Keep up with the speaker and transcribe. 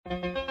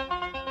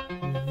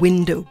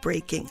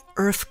Window-breaking,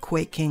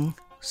 earth-quaking,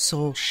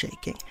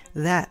 soul-shaking.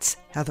 That's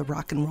how the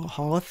Rock and Roll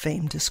Hall of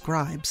Fame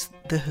describes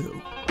The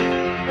Who.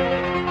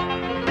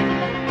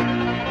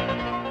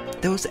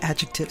 Those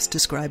adjectives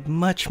describe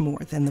much more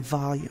than the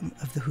volume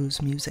of The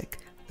Who's music,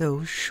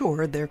 though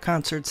sure, their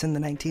concerts in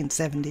the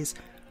 1970s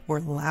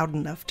were loud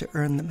enough to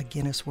earn them a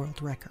Guinness World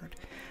Record.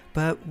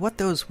 But what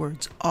those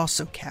words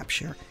also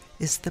capture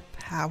is the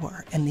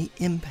power and the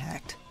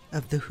impact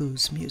of The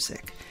Who's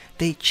music.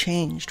 They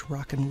changed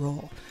rock and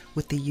roll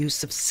with the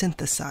use of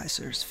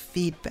synthesizers,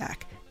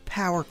 feedback,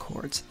 power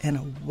chords, and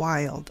a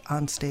wild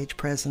onstage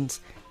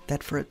presence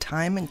that for a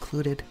time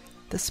included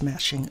the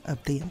smashing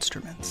of the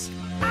instruments.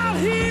 Out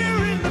here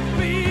in the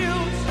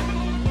fields,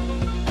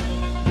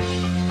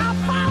 I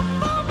fight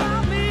for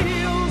my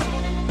meals.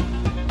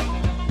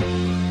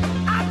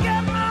 I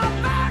get my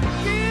back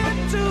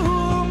into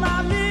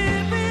my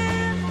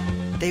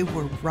living. They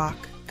were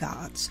rock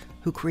gods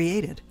who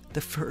created the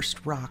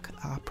first rock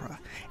opera,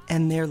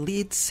 and their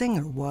lead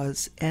singer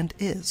was, and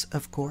is,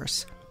 of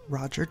course,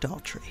 Roger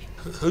Daltrey.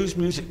 Whose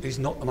music is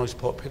not the most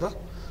popular.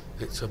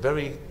 It's a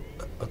very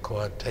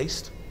acquired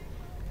taste.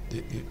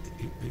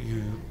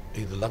 You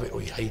either love it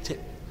or you hate it.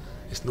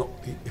 It's not.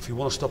 If you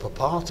want to stop a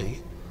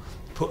party,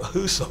 put a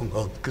Who song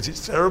on, because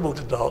it's terrible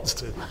to dance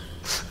to.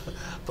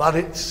 But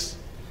it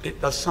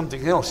does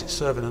something else. It's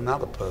serving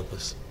another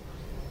purpose,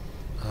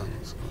 and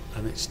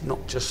it's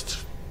not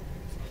just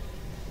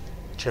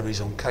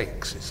cherries on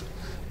cakes. It's a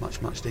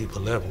much deeper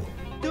level.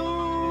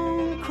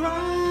 Don't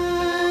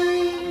cry,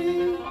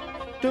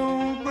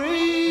 don't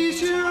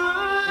raise your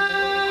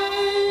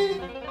eye.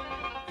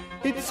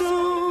 It's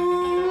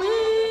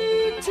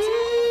only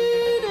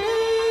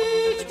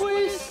teenage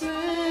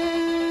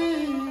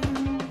wasteland.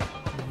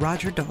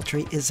 Roger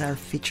Daltrey is our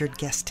featured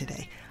guest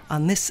today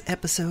on this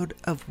episode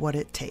of What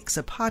It Takes,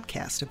 a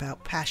podcast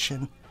about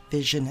passion,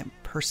 vision, and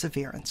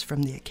perseverance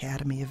from the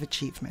Academy of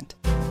Achievement.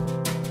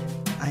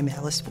 I'm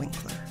Alice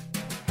Winkler.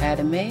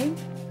 Academy,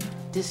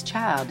 this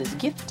child is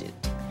gifted.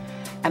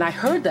 And I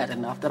heard that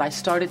enough that I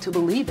started to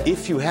believe it.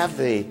 If you have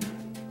the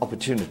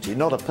opportunity,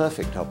 not a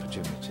perfect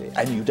opportunity,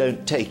 and you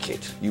don't take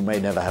it, you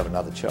may never have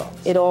another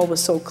chance. It all was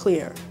so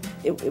clear.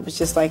 It was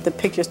just like the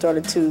picture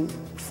started to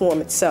form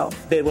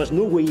itself. There was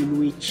no way in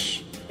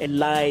which a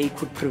lie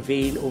could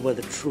prevail over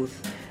the truth.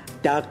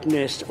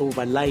 Darkness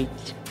over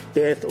light,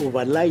 death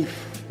over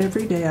life.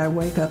 Every day I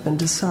wake up and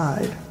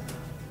decide,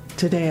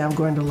 today I'm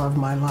going to love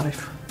my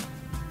life.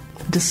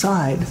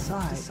 Decide.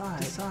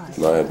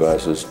 My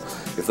advice is,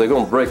 if they're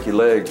going to break your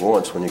leg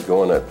once when you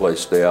go in that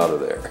place, stay out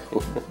of there.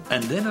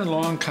 And then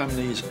along come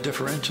these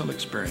differential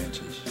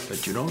experiences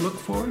that you don't look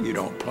for, you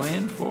don't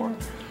plan for,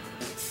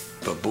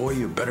 but boy,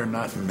 you better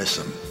not miss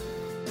them.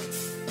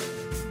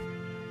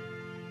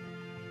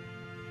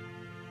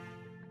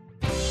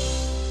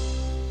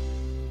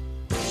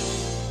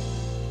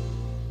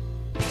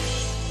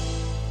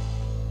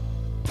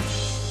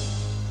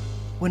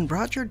 When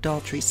Roger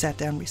Daltrey sat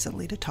down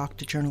recently to talk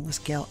to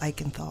journalist Gail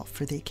Eichenthal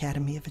for the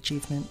Academy of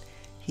Achievement,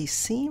 he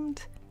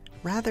seemed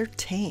rather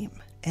tame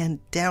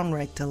and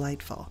downright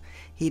delightful.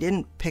 He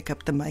didn't pick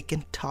up the mic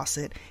and toss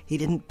it, he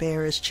didn't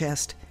bare his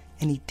chest,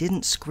 and he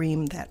didn't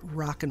scream that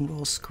rock and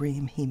roll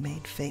scream he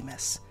made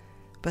famous.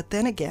 But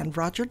then again,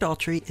 Roger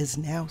Daltrey is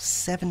now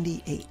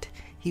 78.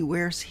 He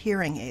wears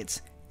hearing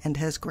aids and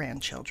has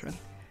grandchildren.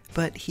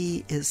 But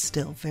he is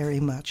still very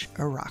much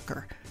a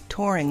rocker,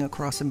 touring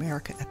across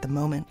America at the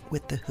moment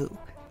with The Who,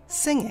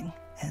 singing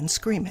and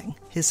screaming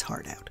his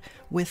heart out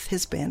with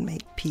his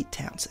bandmate Pete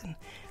Townshend.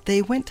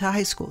 They went to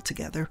high school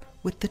together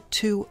with the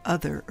two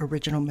other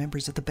original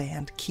members of the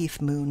band,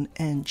 Keith Moon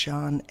and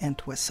John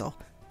Entwistle,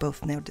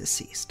 both now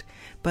deceased.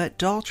 But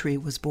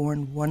Daltrey was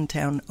born one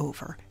town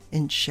over,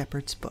 in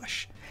Shepherd's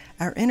Bush.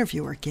 Our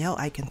interviewer, Gail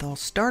Eichenthal,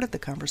 started the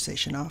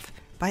conversation off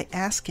by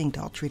asking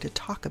Daltrey to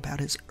talk about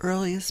his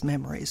earliest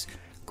memories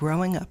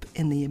growing up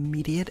in the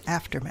immediate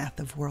aftermath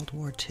of World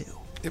War II.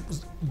 It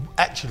was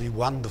actually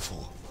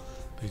wonderful,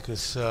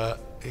 because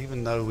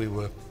even though we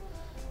were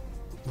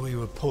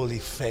poorly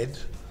fed,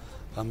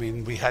 I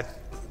mean, we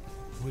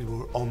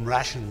were on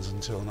rations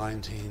until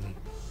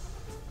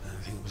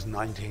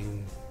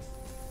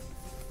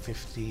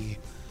 1956,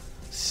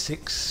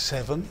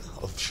 7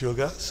 of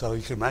sugar. So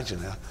you can imagine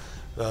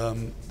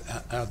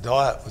our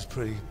diet was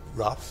pretty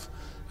rough,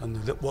 and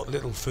what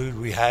little food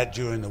we had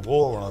during the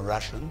war on a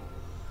ration.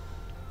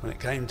 When it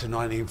came to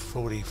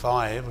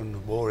 1945 and the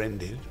war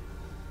ended,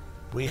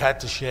 we had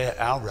to share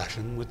our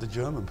ration with the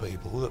German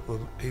people that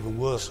were even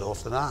worse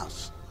off than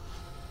us.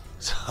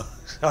 So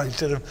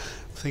instead of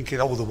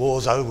thinking, oh, the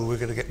war's over, we're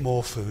going to get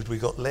more food, we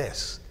got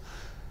less.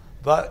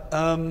 But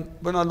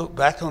when I look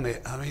back on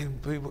it, I mean,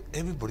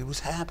 everybody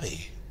was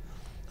happy.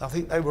 I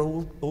think they were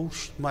all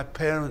my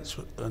parents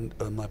and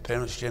my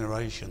parents'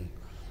 generation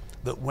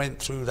that went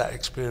through that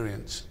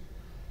experience,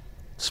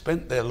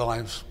 spent their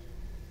lives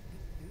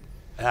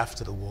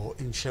after the war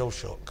in shell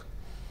shock.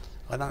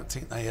 I don't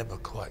think they ever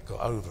quite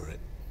got over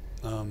it.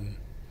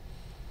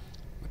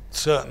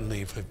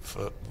 Certainly for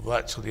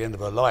right till the end of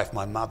her life,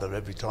 my mother,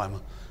 every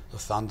time a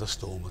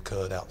thunderstorm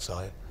occurred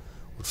outside,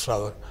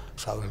 would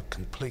throw a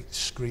complete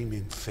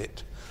screaming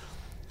fit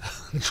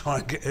and try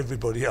and get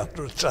everybody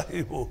under a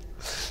table.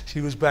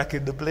 She was back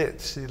in the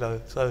Blitz, you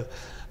know. So,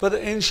 but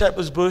in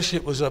Shepherd's Bush,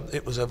 it was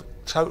a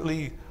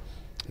totally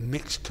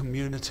mixed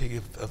community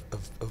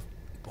of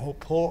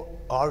poor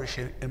Irish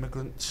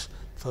immigrants.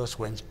 First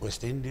when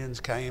West Indians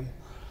came,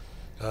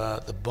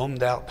 the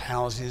bombed out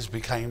houses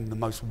became the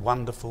most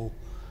wonderful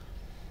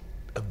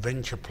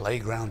adventure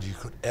playground you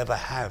could ever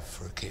have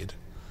for a kid,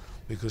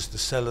 because the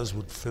cellars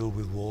would fill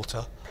with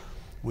water.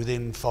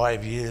 Within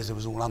 5 years, there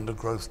was all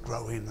undergrowth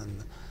growing,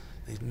 and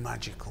these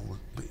magical,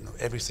 you know,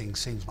 everything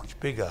seems much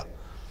bigger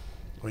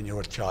when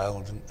you're a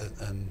child,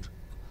 and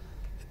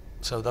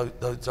so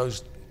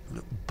those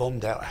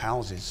bombed out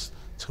houses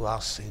to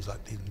us seems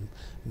like these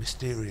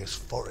mysterious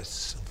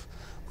forests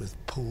with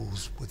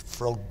pools with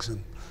frogs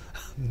and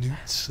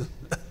newts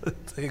and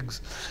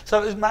things.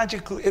 So it was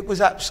magical. It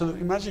was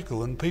absolutely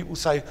magical. And people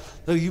say,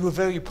 "No, you were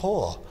very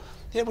poor."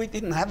 Yeah, we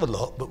didn't have a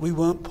lot, but we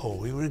weren't poor.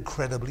 We were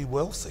incredibly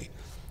wealthy.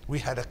 We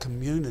had a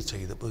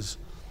community that was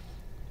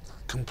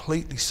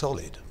completely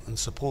solid and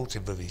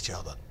supportive of each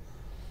other.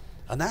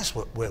 And that's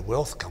where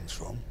wealth comes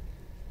from.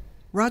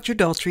 Roger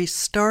Daltrey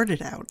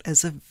started out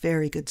as a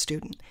very good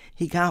student.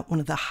 He got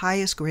one of the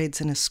highest grades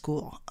in his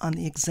school on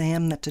the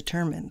exam that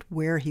determined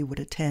where he would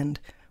attend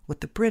what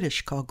the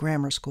British call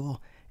grammar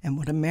school and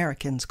what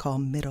Americans call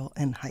middle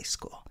and high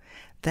school.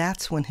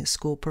 That's when his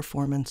school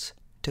performance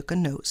took a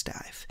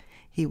nosedive.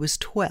 He was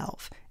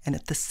 12, and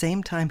at the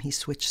same time he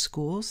switched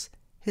schools,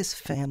 his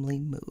family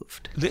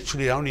moved.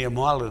 Literally only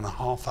 1.5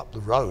 miles up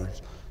the road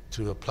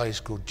to a place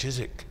called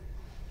Chiswick.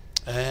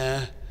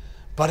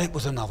 But it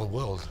was another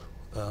world.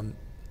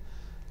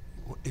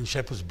 In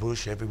Shepherd's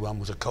Bush, everyone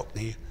was a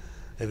Cockney.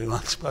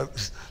 Everyone spoke,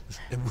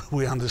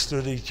 we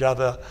understood each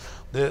other.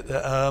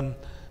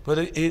 But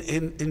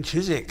in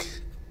Chiswick,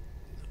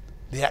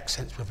 the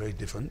accents were very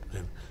different.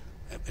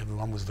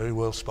 Everyone was very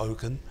well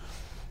spoken.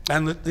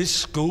 And this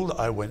school that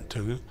I went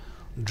to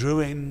drew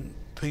in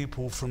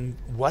people from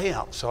way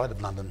outside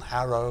of London,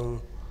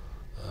 Harrow,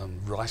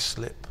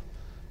 Ruislip,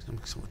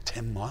 sort of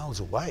 10 miles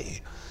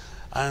away.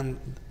 And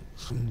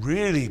some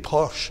really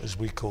posh, as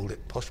we called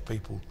it, posh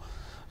people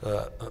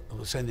were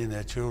sending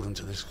their children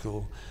to this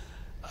school.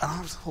 And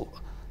I thought,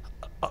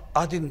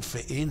 I didn't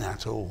fit in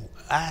at all.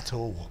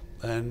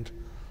 And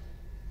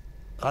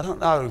I don't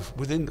know,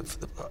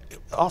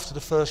 after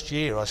the first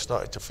year, I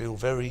started to feel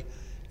very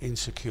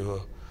insecure.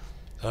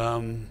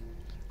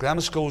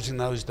 Grammar schools in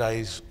those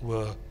days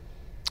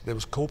there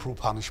was corporal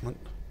punishment,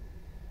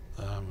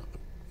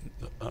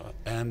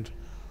 and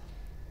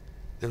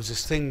there was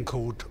this thing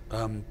called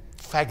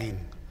fagging.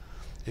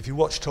 If you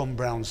watch Tom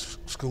Brown's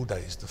School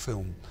Days, the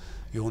film,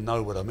 you'll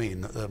know what I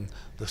mean.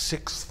 The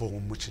sixth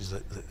form, which is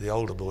the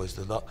older boys,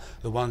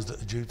 the ones that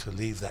are due to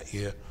leave that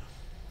year,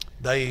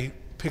 they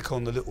pick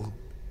on the little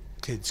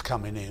kids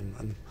coming in.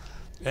 And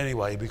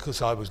anyway,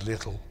 because I was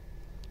little,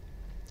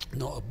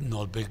 not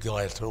a big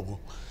guy at all,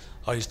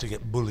 I used to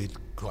get bullied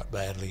quite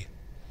badly.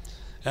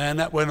 And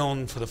that went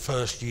on for the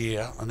first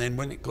year, and then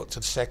when it got to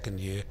the second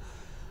year,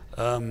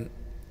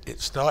 it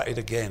started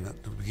again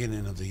at the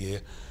beginning of the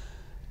year,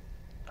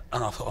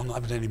 and I thought, I'm not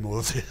having any more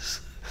of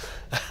this.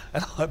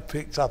 And I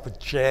picked up a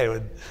chair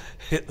and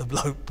hit the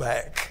bloke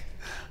back.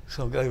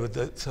 Some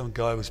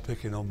guy was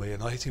picking on me,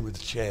 and I hit him with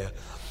the chair,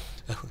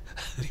 and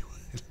he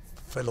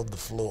fell on the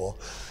floor.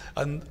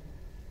 And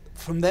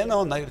from then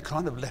on, they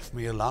kind of left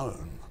me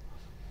alone.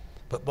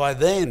 But by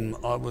then,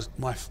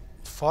 my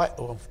fight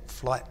or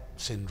flight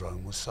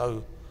syndrome was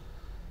so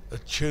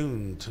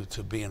attuned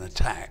to being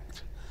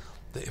attacked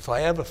that if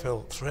I ever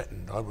felt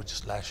threatened, I would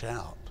just lash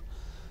out.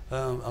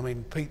 I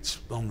mean, Pete's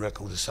on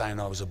record as saying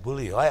I was a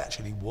bully. I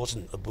actually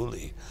wasn't a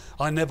bully.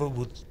 I never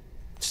would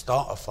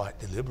start a fight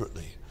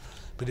deliberately.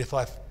 But if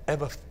I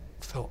ever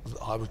felt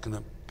that I was going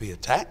to be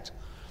attacked,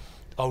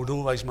 I would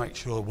always make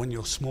sure when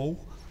you're small,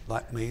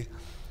 like me,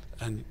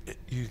 and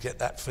you get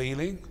that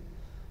feeling,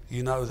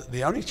 you know that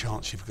the only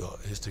chance you've got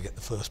is to get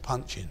the first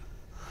punch in.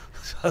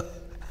 So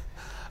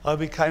I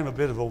became a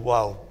bit of a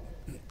wild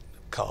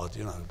card,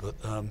 you know, but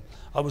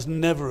I was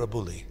never a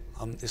bully.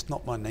 It's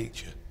not my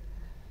nature.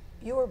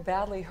 You were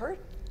badly hurt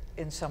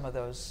in some of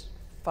those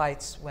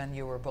fights when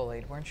you were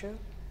bullied, weren't you?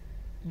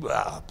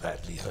 Well,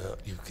 badly hurt.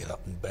 You get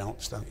up and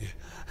bounce, don't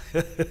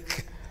you?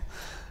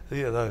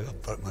 You know, I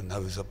broke my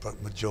nose, I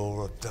broke my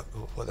jaw,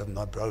 whatever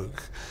I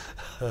broke.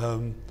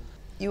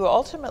 You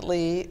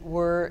ultimately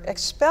were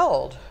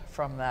expelled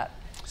from that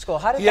school.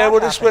 How did that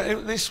happen?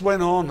 Well, this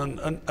went on,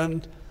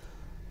 and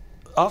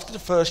after the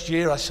first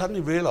year, I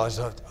suddenly realised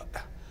that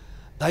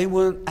they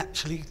weren't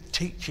actually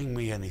teaching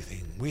me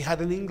anything. We had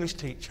an English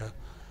teacher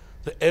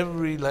that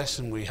every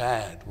lesson we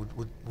had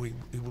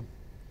he would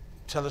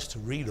tell us to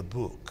read a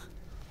book,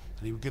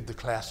 and he would give the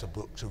class a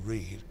book to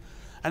read,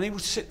 and he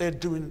would sit there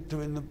doing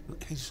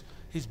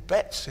his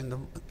bets in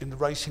the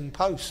Racing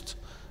Post.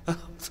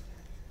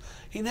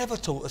 He never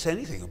taught us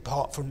anything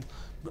apart from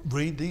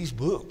read these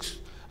books.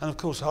 And of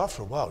course,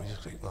 after a while, you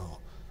think, well,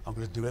 I'm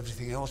going to do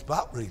everything else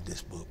but read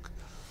this book.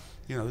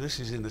 You know, this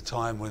is in the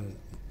time when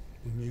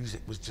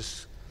music was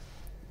just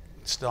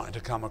starting to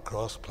come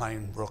across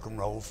playing rock and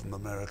roll from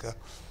America,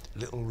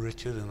 Little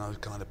Richard and those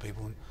kind of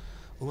people. And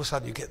all of a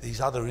sudden you get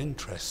these other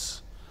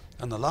interests.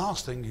 And the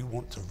last thing you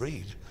want to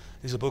read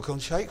is a book on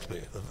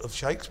Shakespeare, of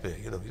Shakespeare.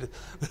 You know,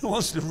 who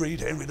wants to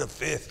read Henry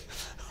V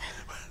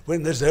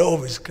when there's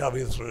Elvis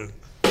coming through?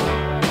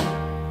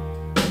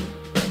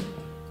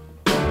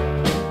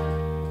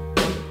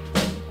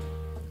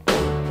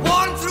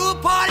 Walking through a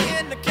party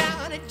in the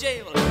county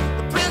jail.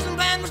 The prison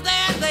band was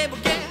there and they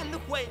began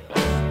to wail.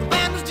 The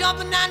band was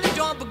jumping and the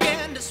joint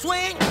began to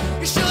swing.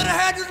 You should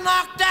have heard this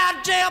knocked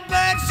out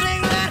jailbird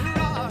sing that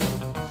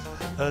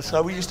rock.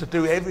 So we used to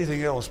do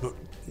everything else but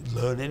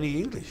learn any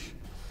English.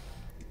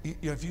 You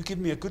know, if you give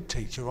me a good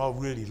teacher, I'll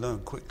really learn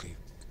quickly.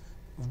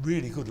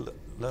 Really good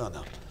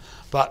learner.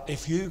 But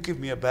if you give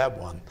me a bad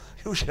one,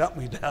 he'll shut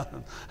me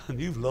down and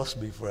you've lost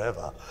me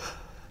forever.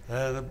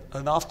 And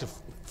after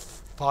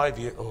 5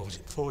 years, or was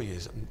it 4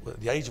 years, at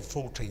the age of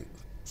 14,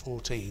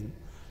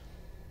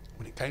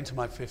 when it came to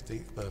my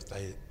 15th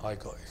birthday, I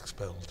got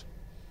expelled.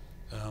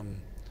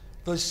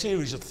 Those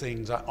series of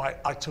things,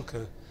 I took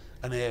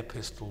an air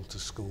pistol to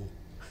school.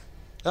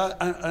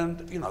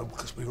 And you know,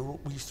 because we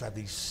used to have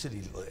these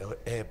silly little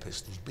air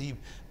pistols,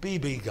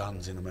 BB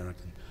guns in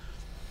American.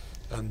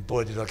 And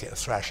boy, did I get a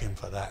thrashing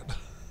for that.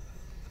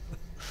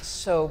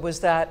 So was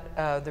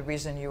that the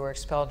reason you were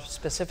expelled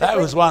specifically?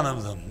 That was one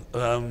of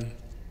them.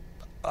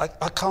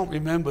 I can't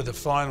remember the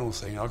final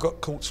thing. I got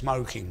caught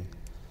smoking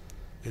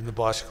in the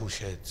bicycle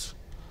sheds.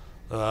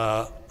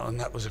 And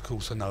that was, of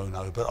course, a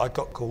no-no. But I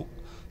got caught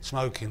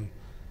smoking,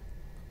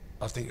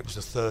 I think it was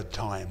the third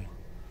time.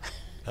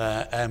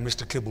 And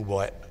Mr.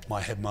 Kibblewhite, my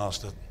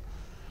headmaster,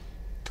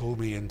 called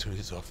me into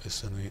his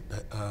office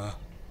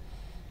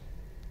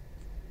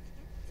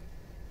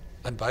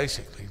and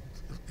basically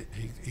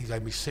he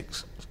gave me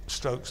 6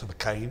 strokes of a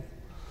cane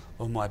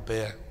on my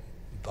bare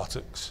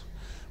buttocks,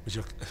 which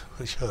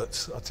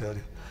hurts, I tell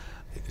you.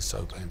 It is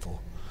so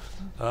painful.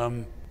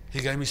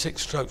 He gave me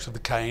 6 strokes of the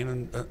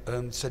cane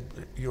and said,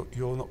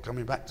 you're not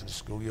coming back to the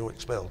school, you're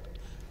expelled.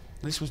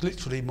 And this was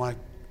literally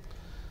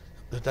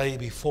the day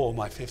before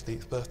my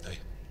 15th birthday.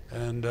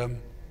 And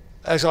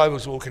as I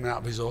was walking out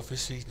of his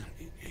office, he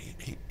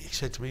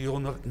said to me, you'll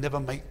never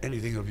make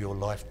anything of your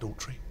life,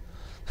 Daltrey.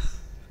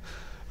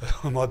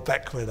 My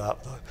back went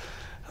up.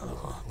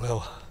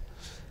 Well,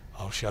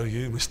 I'll show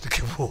you, Mr.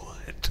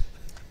 Kibblewhite.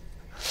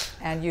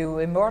 And you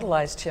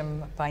immortalized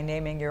him by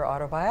naming your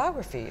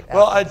autobiography.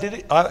 Well, I did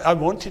it. I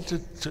wanted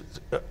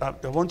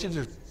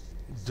to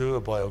do a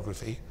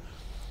biography,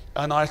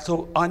 and I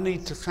thought I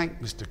need to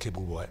thank Mr.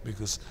 Kibblewhite,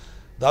 because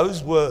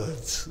those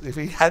words, if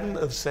he hadn't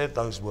have said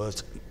those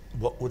words,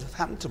 what would have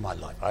happened to my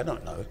life? I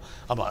don't know.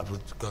 I might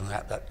have gone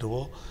out that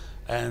door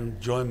and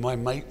joined my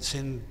mates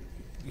in,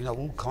 you know,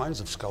 all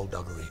kinds of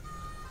skullduggery.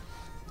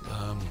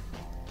 There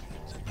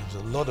was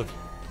a lot of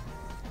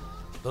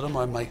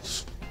my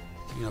mates,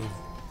 you know,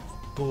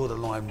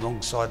 borderline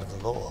wrong side of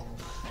the law.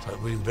 So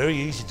it would have been very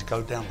easy to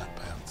go down that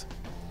path.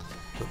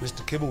 But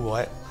Mr.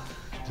 Kibblewhite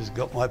just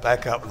got my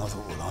back up, and I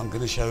thought, well, I'm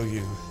going to show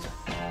you.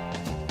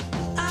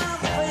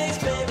 I'm the face,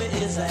 baby,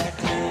 is that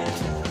clear?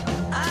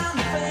 I'm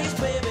the face,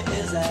 baby,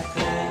 is that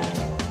clear?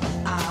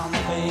 I'm the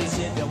face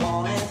if you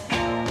want it.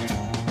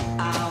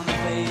 I'm the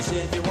face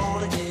if you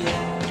want it,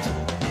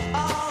 yeah.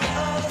 All the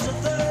others are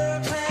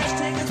third class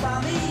tickets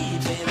by me,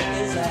 baby,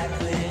 is that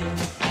clear?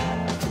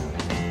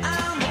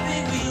 I'm the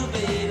big wheel,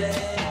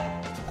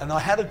 baby. And I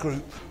had a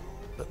group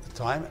at the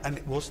time, and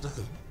it was The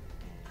Who.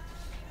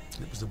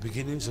 It was the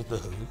beginnings of The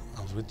Who.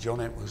 I was with John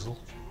Entwistle,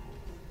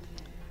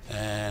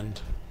 and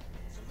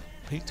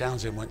Pete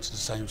Townshend went to the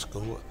same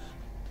school,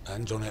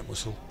 and John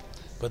Entwistle,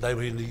 but they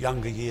were in a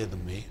younger year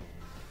than me.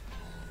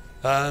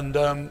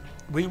 And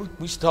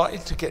we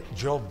started to get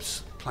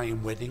jobs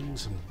playing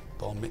weddings and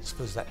bar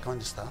mitzvahs, that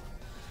kind of stuff.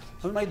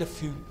 And we made a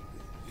few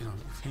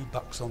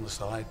bucks on the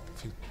side.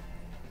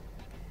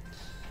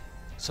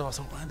 So I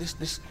thought, well,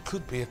 this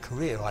could be a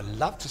career. I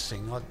love to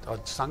sing.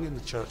 I'd sung in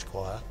the church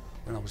choir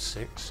when I was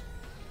 6.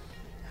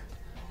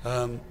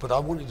 But I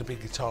wanted to be a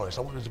guitarist.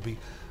 I wanted to be...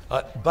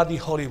 Buddy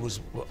Holly was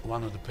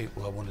one of the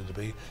people I wanted to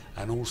be,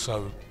 and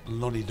also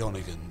Lonnie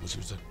Donegan, which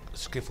was a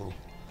skiffle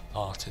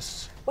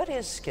artist. What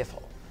is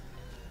skiffle?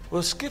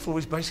 Well, skiffle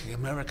is basically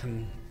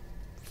American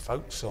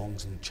folk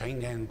songs and chain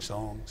gang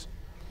songs,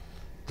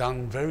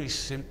 done very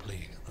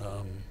simply.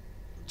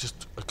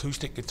 Just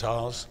acoustic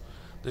guitars.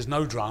 There's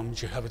no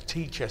drums. You have a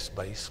tea-chest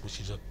bass,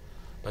 which is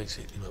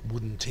basically a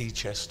wooden tea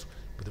chest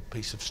with a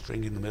piece of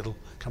string in the middle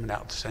coming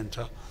out of the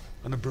centre,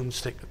 and a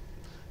broomstick.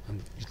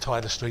 And you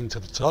tie the string to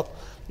the top,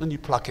 and you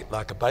pluck it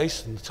like a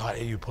bass, and the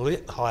tighter you pull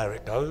it, the higher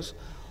it goes.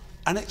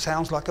 And it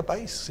sounds like a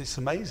bass. It's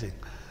amazing.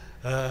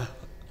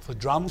 For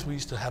drums, we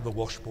used to have a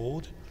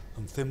washboard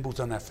and thimbles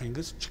on our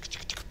fingers,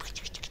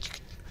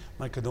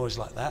 make a noise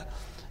like that.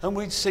 And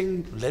we'd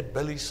sing Lead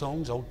Belly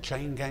songs, old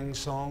chain gang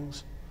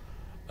songs.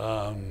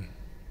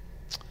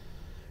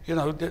 You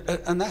know,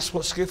 and that's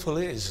what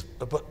skiffle is.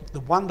 But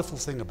the wonderful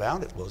thing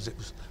about it was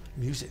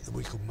music that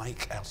we could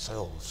make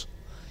ourselves.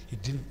 You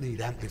didn't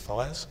need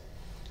amplifiers.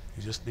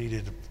 You just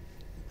needed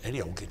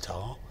any old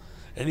guitar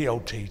any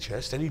old tea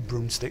chest, any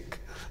broomstick,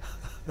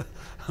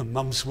 and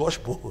mum's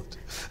washboard.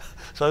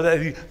 So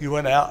then you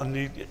went out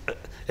and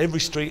every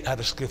street had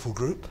a skiffle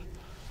group.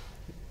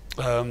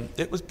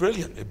 It was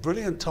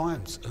brilliant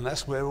times, and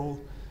that's where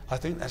I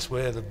think that's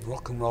where the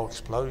rock and roll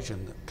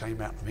explosion that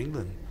came out of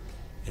England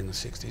in the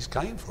 60s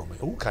came from.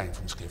 It all came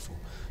from skiffle.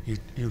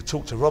 You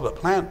talk to Robert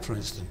Plant, for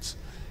instance,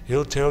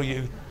 he'll tell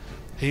you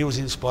he was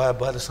inspired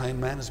by the same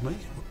man as me,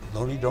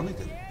 Lonnie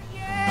Donegan.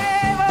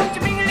 Won't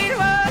you bring a little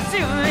waltz to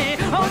me?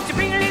 Won't you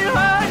bring a little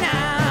waltz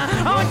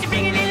now? Won't you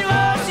bring a little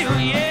waltz to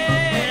me?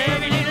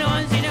 Every little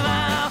once in a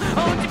while.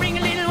 Won't you bring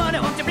a little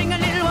water? Won't you bring a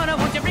little water?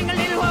 Won't you bring a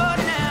little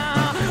water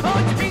now?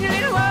 Won't you bring a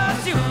little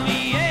waltz to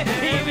me?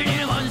 Every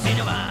little once in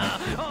a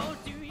while.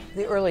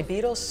 The early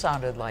Beatles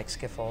sounded like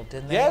skiffle,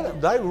 didn't they? Yeah,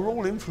 they were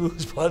all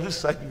influenced by the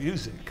same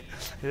music.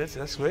 Yes,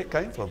 that's where it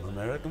came from,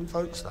 American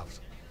folk stuff.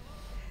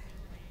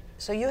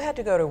 So you had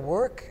to go to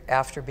work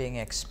after being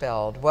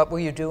expelled. What were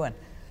you doing?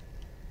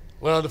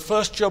 Well, the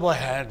first job I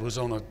had was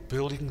on a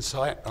building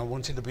site. I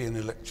wanted to be an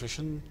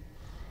electrician.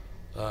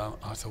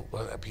 I thought,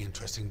 well, that'd be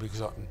interesting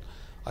because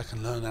I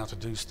can learn how to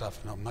do stuff,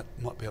 and I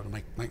might be able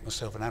to make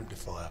myself an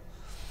amplifier.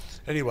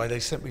 Anyway, they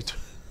sent me to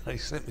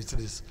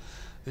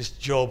this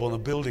job on a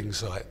building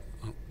site.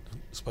 I'm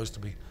supposed to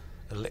be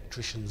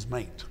electrician's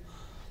mate.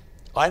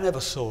 I never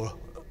saw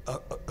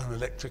an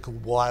electrical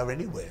wire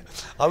anywhere.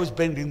 I was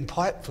bending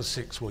pipe for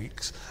 6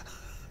 weeks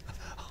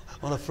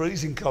on a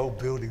freezing cold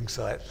building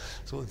site,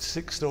 sort of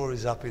 6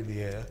 stories up in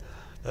the air,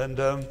 and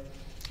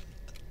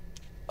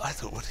I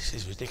thought, well, this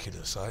is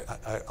ridiculous.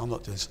 I'm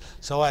not doing this.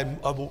 So I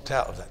walked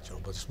out of that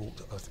job. I just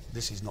walked.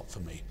 This is not for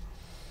me.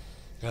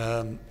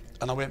 And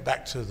I went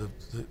back to the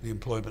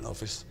employment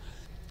office,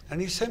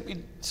 and he sent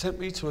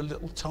me to a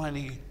little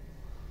tiny,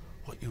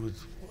 I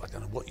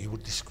don't know what you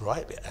would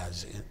describe it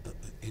as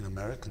in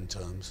American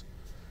terms.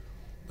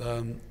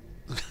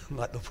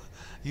 Like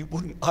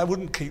I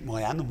wouldn't keep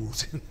my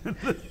animals in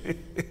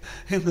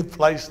the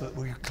place that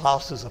we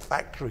classed as a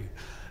factory.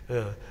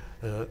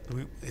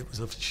 It was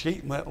a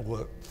sheet metal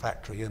work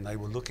factory, and they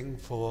were looking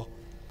for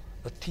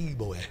a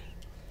T-boy.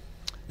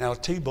 Now, a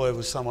T-boy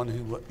was someone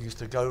who used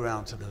to go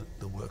around to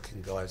the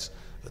working guys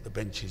at the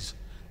benches,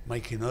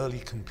 making early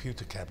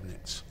computer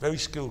cabinets, very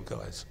skilled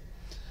guys.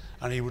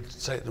 And he would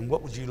say to them,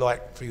 what would you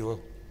like for your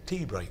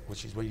tea break,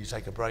 which is when you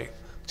take a break,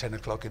 10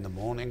 o'clock in the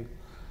morning,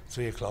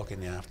 3 o'clock in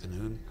the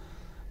afternoon.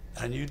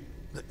 And you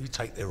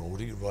take their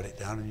order, you write it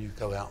down, and you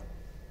go out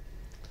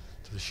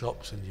to the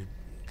shops and you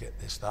get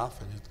their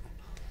stuff, and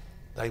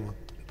they would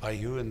pay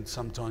you, and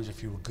sometimes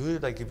if you were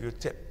good, they give you a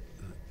tip.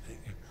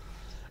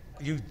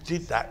 You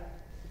did that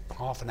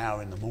half an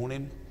hour in the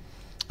morning,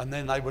 and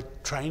then they were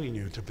training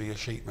you to be a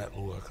sheet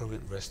metal worker the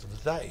rest of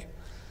the day.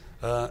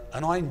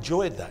 And I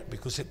enjoyed that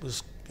because it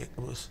was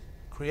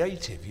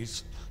creative. You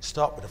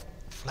start with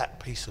a flat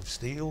piece of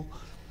steel,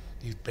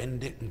 you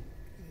bend it and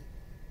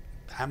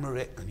hammer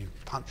it, and you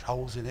punch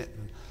holes in it,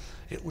 and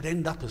it would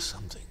end up as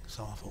something.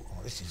 So I thought,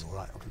 oh, this is all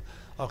right,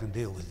 I can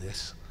deal with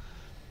this.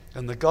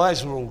 And the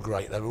guys were all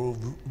great. They were all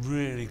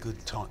really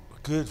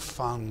good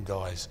fun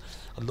guys.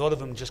 A lot of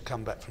them just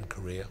come back from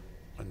Korea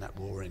when that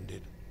war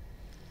ended.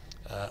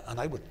 And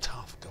they were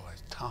tough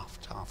guys,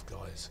 tough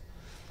guys.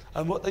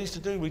 And what they used to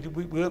do, we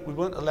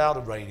weren't allowed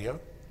a radio,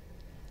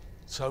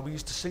 so we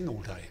used to sing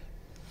all day.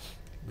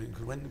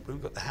 When we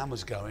got the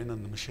hammers going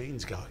and the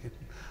machines going,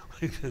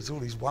 there's all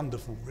these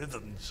wonderful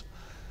rhythms.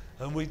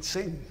 And we'd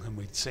sing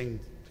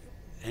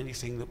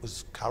anything that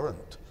was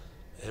current.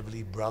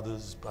 Everly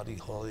Brothers, Buddy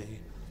Holly,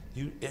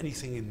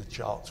 anything in the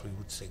charts we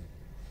would sing.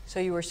 So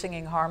you were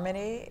singing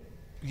harmony?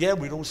 Yeah,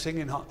 we'd all sing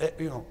in,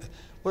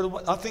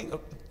 well, I think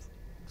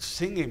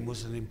singing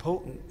was an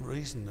important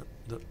reason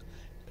that,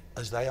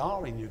 as they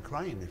are in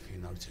Ukraine, if you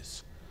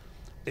notice,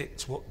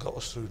 it's what got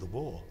us through the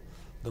war.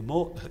 The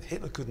more,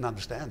 Hitler couldn't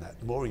understand that.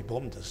 The more he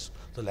bombed us,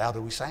 the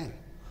louder we sang.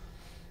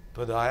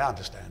 But I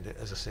understand it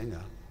as a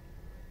singer.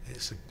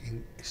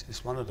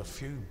 It's one of the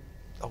few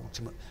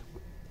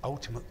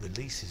ultimate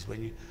releases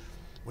when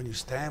you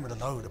stand with a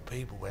load of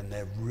people when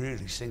they're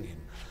really singing.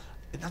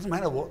 It doesn't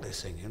matter what they're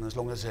singing, as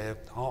long as their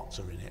hearts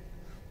are in it.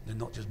 They're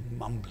not just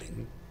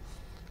mumbling.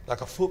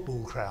 Like a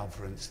football crowd,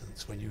 for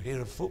instance, when you hear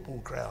a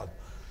football crowd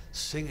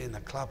singing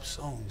the club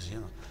songs,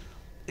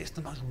 it's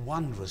the most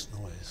wondrous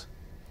noise.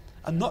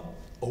 And not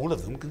all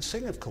of them can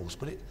sing, of course,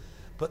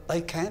 but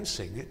they can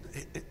sing.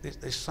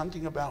 There's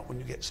something about when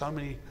you get so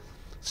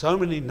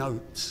many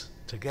notes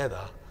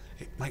together,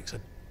 it makes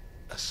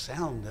a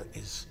sound that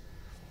it's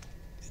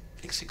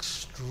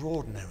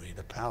extraordinary,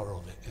 the power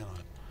of it,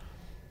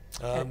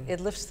 It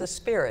lifts the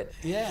spirit.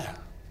 Yeah,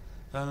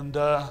 and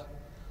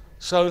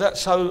so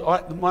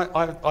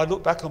I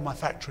look back on my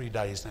factory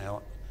days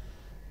now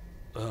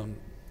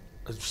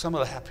as some of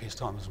the happiest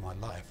times of my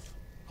life.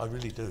 I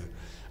really do.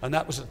 And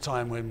that was at the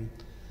time when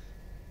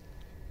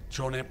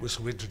John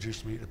Entwistle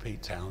introduced me to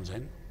Pete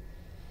Townshend.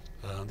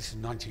 This is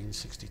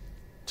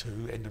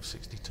 1962, end of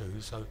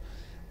 62. So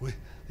we've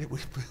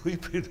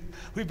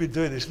been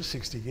doing this for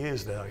 60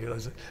 years now.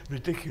 It's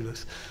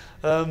ridiculous.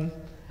 And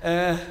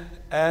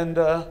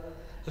as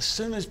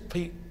soon as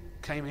Pete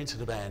came into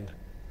the band,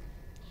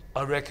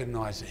 I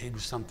recognised that he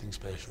was something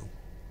special.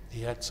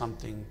 He had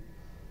something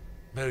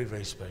very,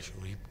 very special.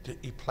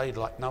 He played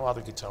like no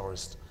other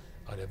guitarist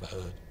I'd ever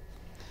heard.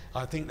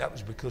 I think that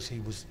was because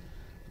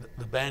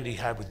the band he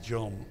had with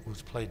John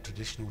was played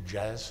traditional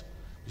jazz.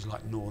 It was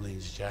like New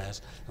Orleans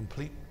jazz, and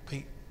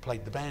Pete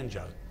played the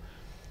banjo.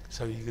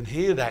 So you can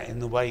hear that in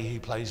the way he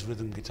plays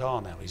rhythm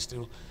guitar now.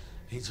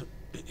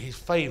 His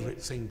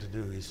favourite thing to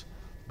do is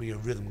be a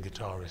rhythm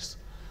guitarist,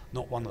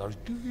 not one of those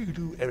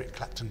do Eric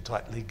Clapton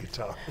type lead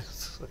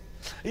guitarists.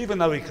 Even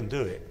though he can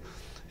do it,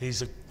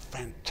 he's a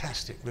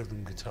fantastic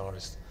rhythm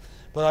guitarist.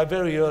 But I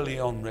very early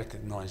on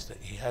recognised that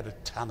he had a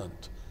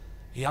talent.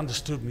 He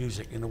understood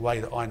music in a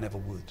way that I never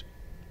would.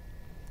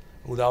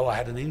 Although I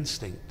had an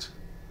instinct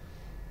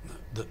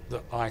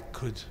that I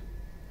could,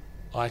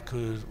 what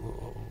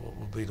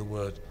would be the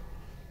word?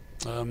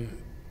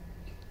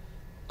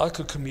 I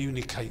could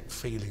communicate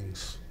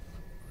feelings.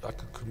 I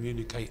could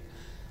communicate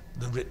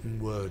the written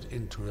word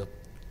into a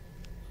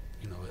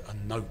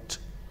note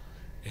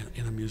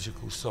in a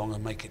musical song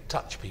and make it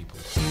touch people.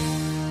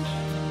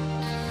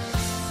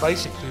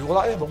 Basically, all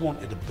I ever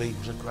wanted to be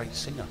was a great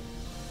singer.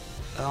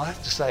 And I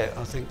have to say it,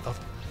 I think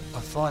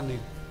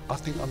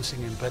I'm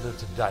singing better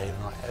today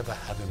than I ever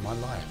have in my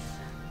life,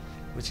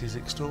 which is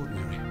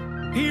extraordinary.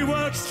 He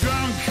was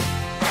drunk,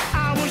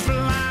 I was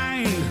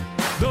blind,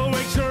 the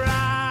weeks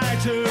tried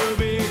to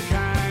be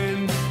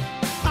kind.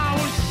 I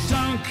was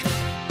sunk,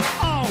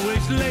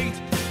 always late,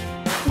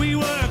 we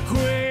were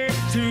quick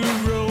to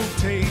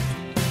rotate.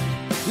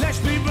 Let's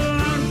be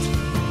blunt,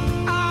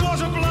 I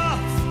was a bluff,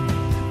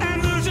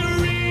 and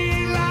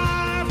misery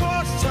life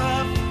was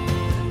tough.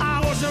 I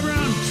was a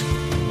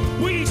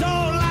runt, we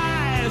told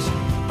lies,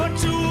 but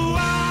to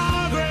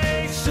our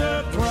great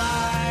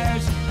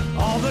surprise,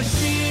 all the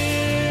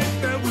shit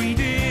that we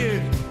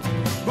did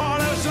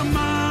brought us some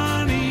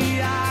money,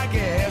 I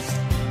guess.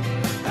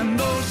 And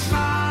those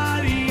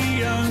snotty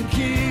young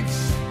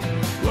kids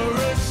were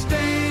a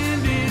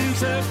standing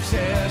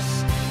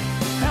success.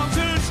 Helped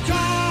us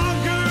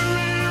conquer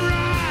and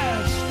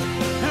rise,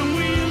 and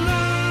we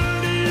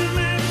learned in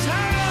this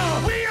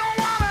hell. We don't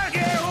wanna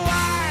get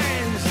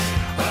wise.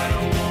 I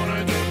don't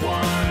wanna get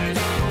wise.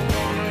 I don't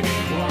wanna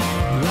get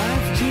wise.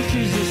 Life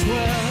teaches us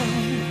well.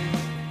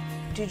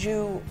 Did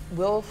you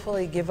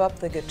willfully give up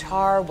the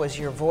guitar? Was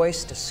your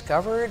voice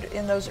discovered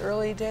in those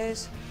early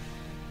days?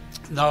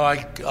 No, I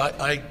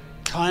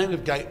kind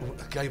of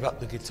gave up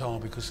the guitar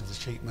because of the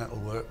sheet metal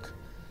work,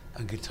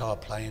 and guitar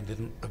playing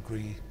didn't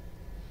agree.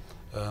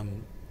 I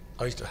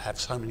used to have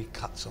so many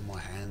cuts on my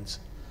hands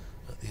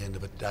at the end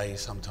of a day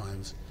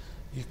sometimes.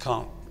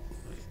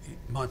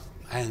 My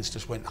hands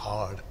just went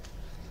hard.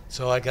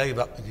 So I gave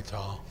up the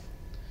guitar.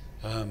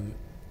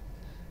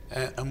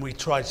 And we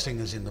tried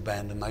singers in the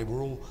band, and they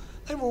were all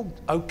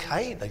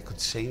okay. They could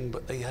sing,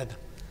 but they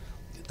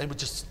were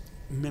just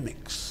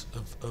mimics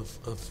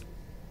of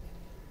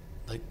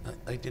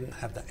they didn't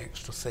have that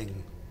extra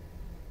thing.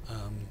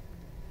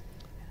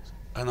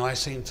 And I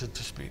seemed to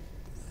just be,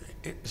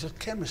 it was a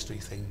chemistry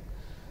thing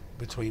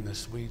between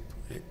us.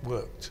 It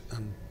worked,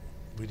 and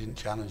we didn't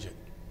challenge it.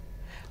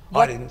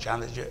 I didn't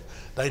challenge it.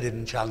 They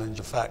didn't challenge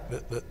the fact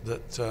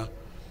that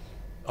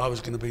I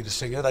was going to be the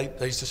singer. They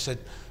just said,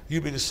 "You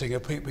be the singer,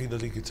 Pete be the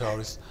lead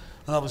guitarist,"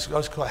 and I was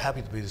quite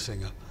happy to be the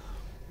singer.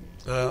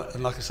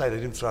 And like I say, they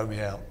didn't throw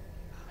me out.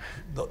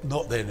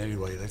 Not then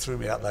anyway. They threw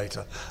me out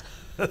later.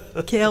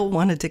 Gail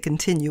wanted to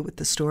continue with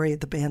the story of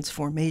the band's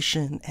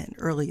formation and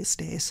earliest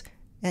days,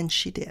 and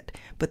she did.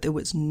 But there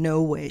was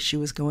no way she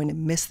was going to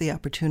miss the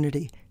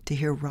opportunity to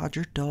hear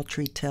Roger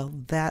Daltrey tell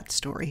that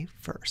story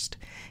first.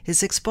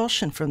 His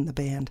expulsion from the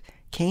band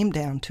came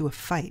down to a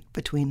fight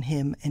between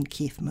him and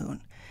Keith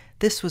Moon.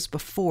 This was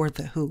before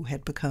The Who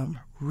had become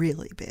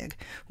really big,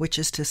 which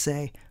is to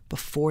say,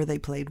 before they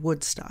played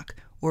Woodstock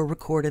or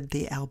recorded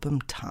the album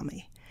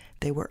Tommy.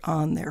 They were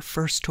on their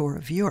first tour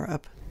of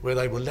Europe, where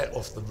they were let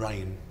off the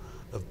rein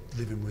of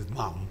living with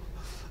Mum.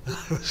 They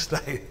were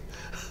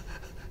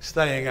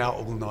staying out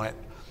all night.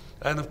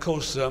 And of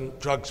course,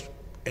 drugs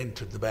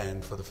entered the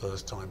band for the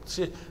first time.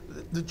 See,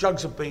 the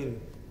drugs have been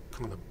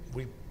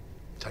we've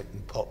taken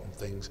pot and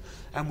things,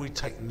 and we'd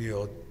taken the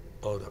odd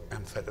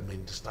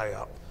amphetamine to stay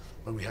up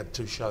when we had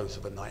 2 shows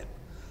of a night,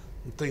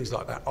 and things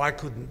like that. I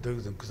couldn't do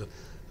them because the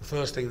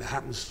first thing that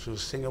happens to a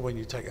singer when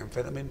you take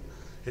amphetamine,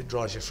 it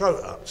dries your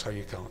throat up so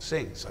you can't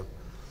sing. So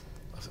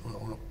I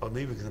thought, well, I'm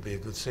either going to be a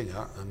good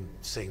singer and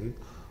sing,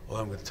 or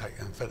I'm going to take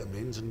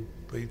amphetamines and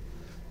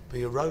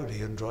be a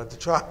roadie and drive the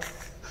truck.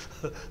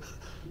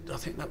 I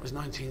think that was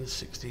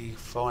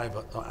 1965.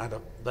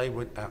 They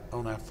went out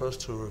on our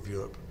first tour of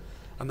Europe,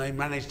 and they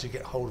managed to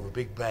get hold of a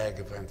big bag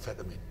of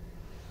amphetamine.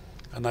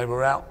 And they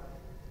were up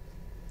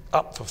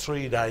for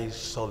 3 days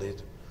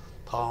solid,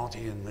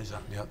 partying, this,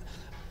 that, and the other.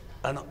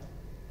 And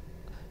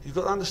you've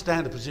got to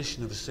understand the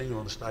position of a singer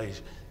on the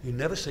stage. You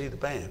never see the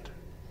band.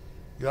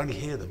 You only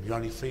hear them, you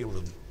only feel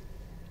them.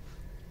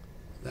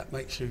 That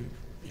makes you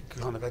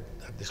kind of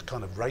have this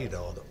kind of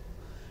radar that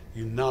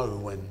you know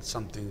when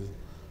something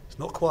is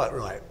not quite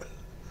right.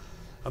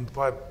 And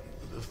by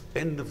the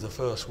end of the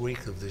first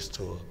week of this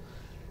tour,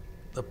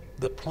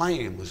 the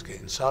playing was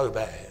getting so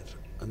bad,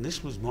 and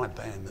this was my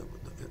band,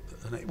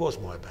 and it was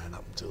my band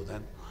up until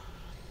then.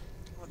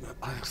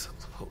 I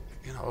thought,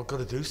 you know, I've got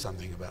to do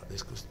something about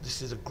this, because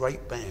this is a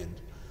great band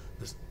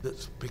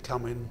that's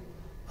becoming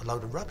a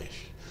load of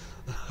rubbish.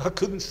 I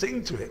couldn't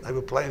sing to it. They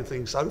were playing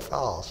things so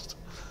fast,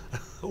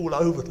 all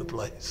over the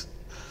place.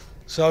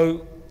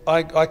 So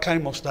I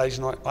came off stage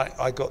and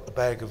I got the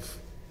bag of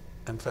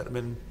amphetamine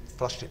and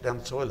flushed it down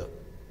the toilet.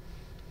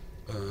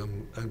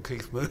 And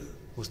Keith Moon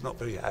was not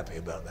very happy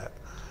about that.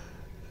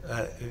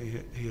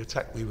 He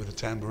attacked me with a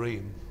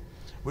tambourine,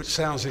 which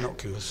sounds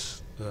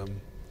innocuous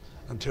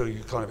until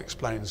you kind of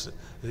explains that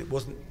it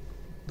wasn't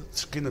the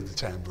skin of the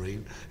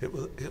tambourine,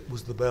 it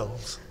was the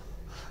bells.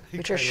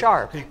 Which are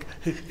sharp.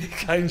 He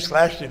came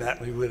slashing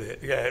at me with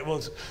it. Yeah, it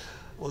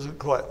wasn't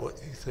quite what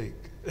you think.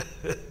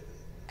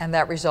 And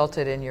that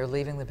resulted in your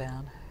leaving the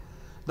band?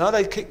 No,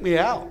 they kicked me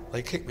out. And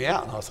I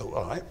thought,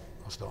 all right,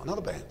 I'll start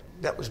another band.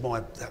 That was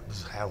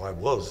how I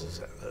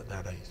was at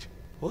that age.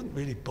 I wasn't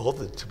really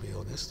bothered, to be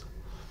honest.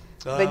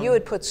 But you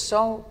had put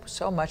so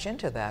much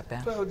into that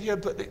band. Well, yeah,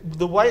 but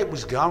the way it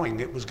was going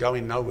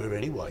nowhere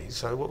anyway,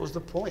 so what was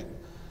the point?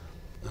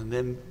 And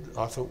then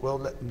I thought, well,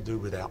 let them do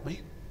without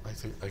me. I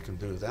think they can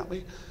do without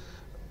me.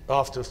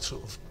 After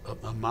sort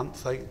of a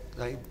month,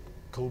 they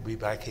called me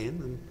back in,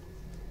 and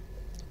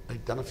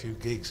they'd done a few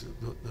gigs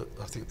that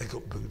I think they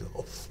got booed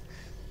off.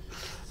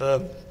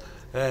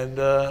 And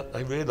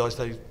they realised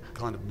they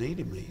kind of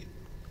needed me.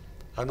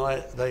 And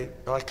I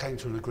came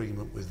to an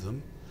agreement with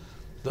them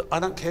that I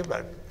don't care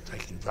about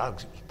taking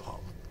drugs, it was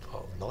part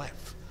of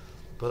life.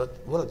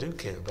 But what I do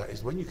care about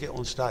is when you get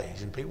on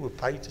stage and people are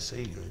paid to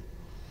see you,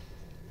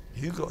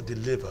 you've got to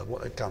deliver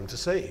what they've come to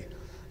see.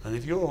 And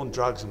if you're on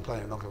drugs and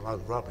playing like a load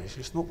of rubbish,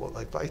 it's not what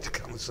they paid to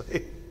come and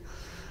see.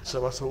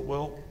 So I thought,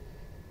 well,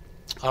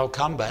 I'll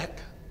come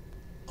back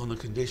on the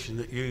condition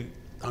that you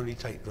only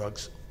take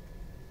drugs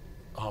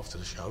after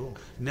the show,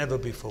 never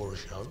before a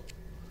show.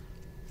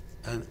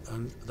 And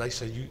they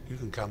said, you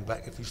can come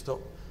back if you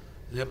stop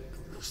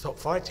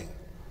fighting.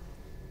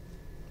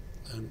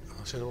 And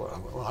I said,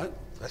 all right,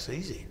 that's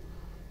easy.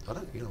 I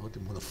didn't want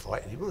to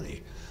fight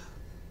anybody.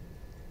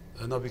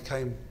 And I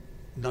became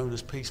known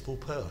as Peaceful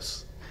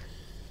Purse.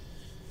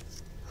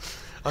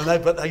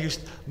 But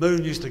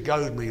Moon used to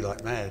goad me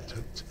like mad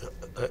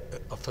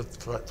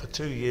for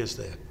 2 years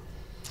there,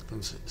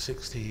 from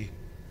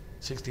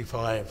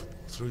 65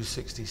 through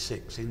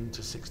 66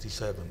 into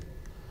 67.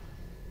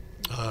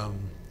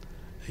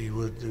 He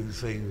would do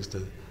things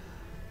to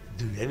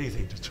do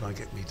anything to try and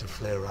get me to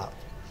flare up,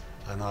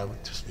 and I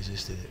just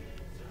resisted it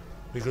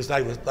because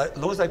as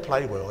long as they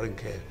played well, I didn't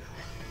care.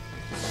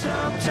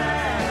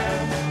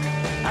 Sometimes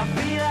I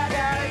feel I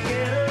gotta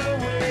get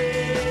away.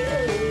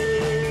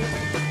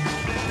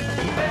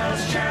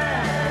 Bells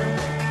chime,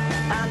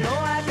 I know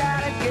I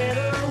gotta get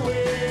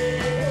away.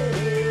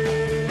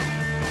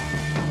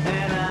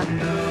 And I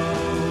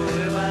know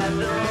if I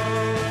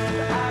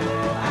don't, I go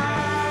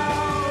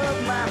out of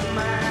my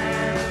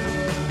mind.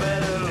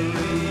 Better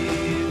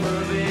leave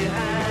her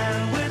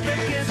behind. With the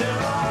kids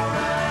are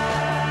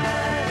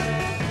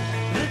alright.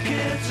 The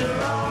kids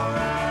are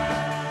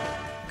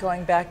alright.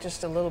 Going back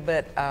just a little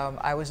bit,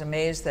 I was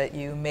amazed that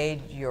you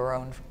made your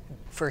own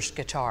first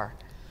guitar.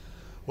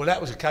 Well, that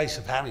was a case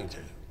of having to.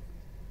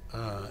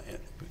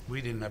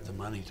 We didn't have the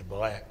money to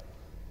buy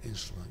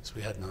instruments.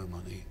 We had no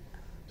money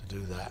to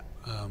do that.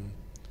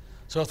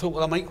 So I thought,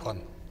 well, I'll make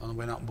one. And I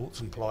went out and bought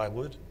some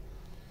plywood.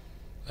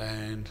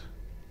 And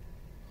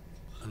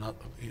it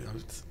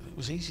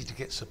was easy to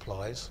get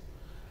supplies.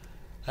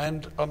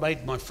 And I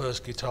made my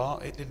first guitar.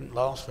 It didn't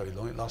last very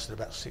long. It lasted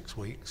about 6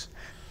 weeks.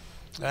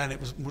 And it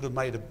would have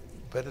made a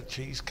better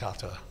cheese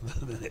cutter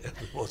than it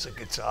ever was a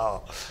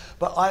guitar.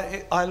 But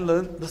I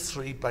learnt the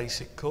 3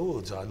 basic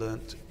chords. I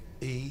learnt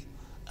E,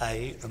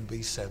 A and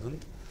B7.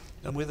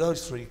 And with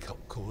those 3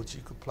 chords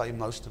you could play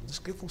most of the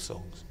skiffle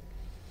songs.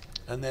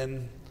 And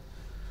then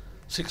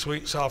 6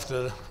 weeks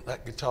after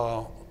that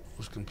guitar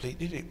was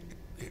completed,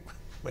 it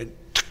went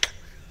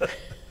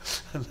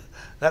and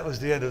that was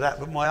the end of that.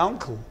 But my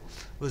uncle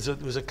was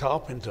a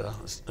carpenter,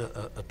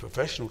 a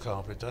professional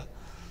carpenter.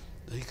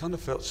 He kind of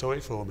felt sorry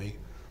for me,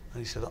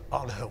 and he said,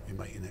 I'll help you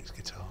make your next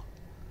guitar.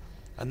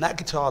 And that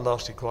guitar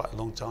lasted quite a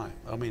long time.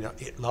 I mean,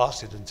 it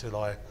lasted until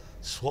I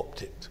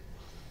swapped it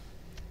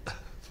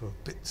for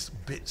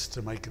bits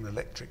to make an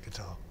electric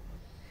guitar.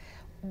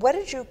 What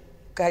did you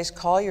guys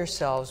call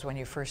yourselves when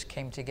you first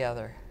came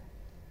together?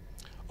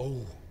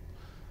 Oh,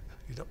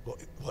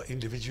 what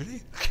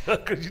individually? I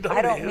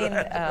don't mean,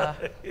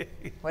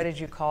 what did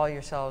you call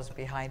yourselves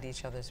behind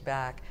each other's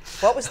back?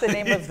 What was the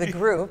name of the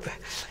group?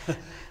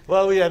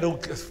 Well, we had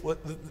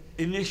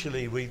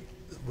initially we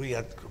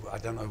had, I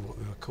don't know what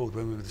we were called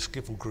when we were the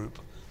Skiffle group,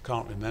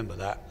 can't remember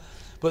that.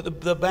 But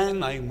the band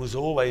name was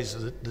always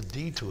the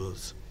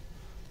Detours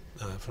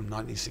from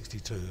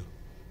 1962.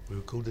 We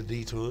were called the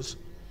Detours,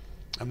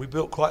 and we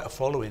built quite a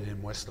following in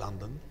West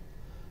London.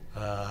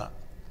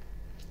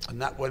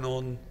 And that went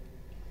on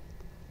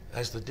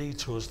as the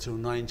Detours till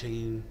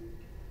 19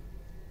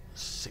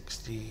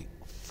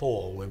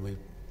 '64 when we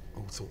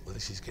all thought, well,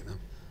 this is getting,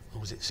 or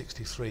was it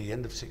 '63,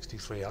 end of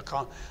 '63? I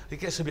can't, it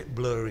gets a bit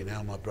blurry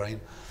now in my brain.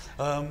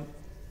 And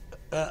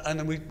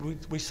then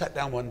we sat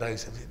down one day and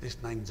said, this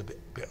name's a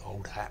bit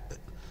old hat, but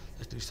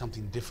let's do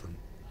something different.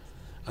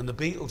 And the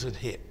Beatles had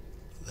hit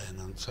then,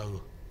 and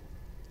so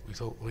we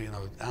thought, well, you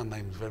know, our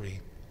name's very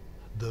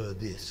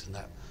this and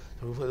that.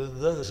 So we thought,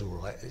 the's all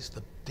right, it's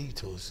the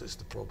Detours that's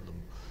the problem.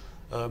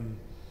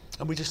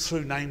 And we just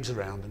threw names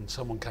around, and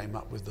someone came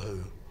up with The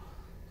Who.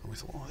 And we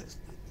thought, oh, there's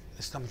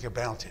something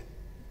about it.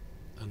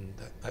 And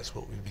that's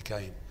what we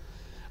became.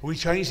 We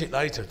changed it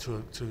later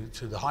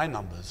to the High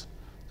Numbers,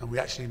 and we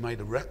actually made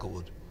a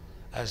record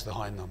as the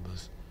High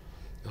Numbers.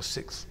 A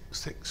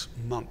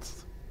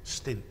six-month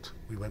stint.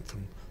 We went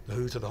from The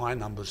Who to the High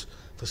Numbers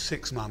for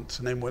 6 months,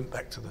 and then went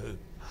back to The Who.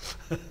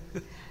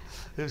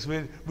 It was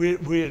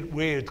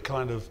weird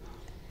kind of,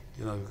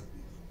 you know,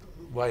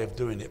 way of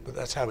doing it, but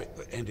that's how it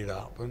ended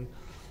up. And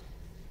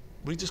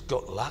we just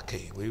got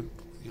lucky. You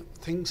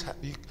can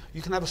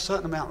have a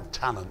certain amount of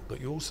talent,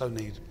 but you also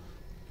need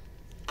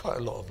quite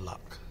a lot of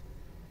luck.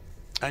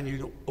 And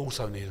you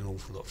also need an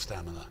awful lot of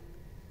stamina.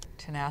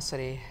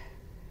 Tenacity.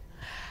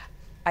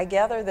 I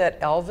gather that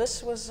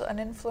Elvis was an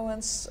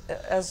influence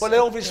as... Well,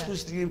 Elvis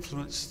was the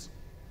influence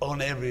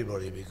on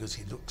everybody because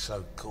he looked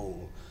so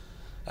cool.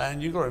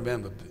 And you've got to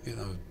remember, you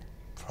know,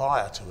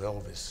 prior to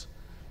Elvis,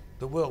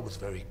 the world was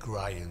very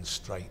grey and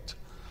straight.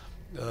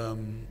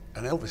 And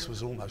Elvis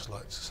was almost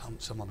like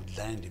someone had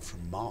landed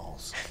from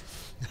Mars.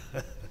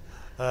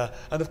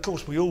 And of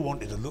course, we all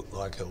wanted to look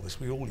like Elvis.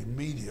 We all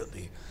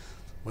immediately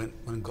went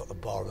and got a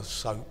bar of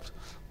soap,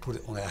 put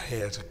it on our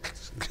hair.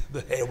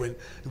 The hair went,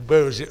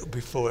 whereas it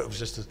before it was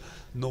just a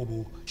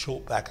normal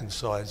short back and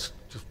sides,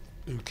 just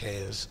who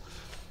cares?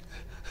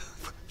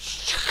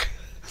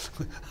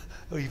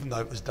 Even though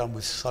it was done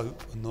with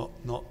soap and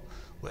not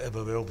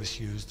whatever Elvis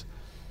used.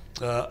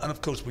 And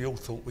of course we all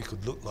thought we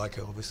could look like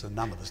Elvis, and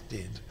none of us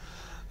did.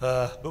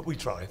 But we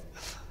tried.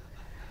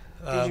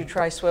 Did you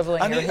try swiveling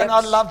your hips? And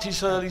I loved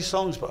his early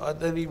songs, but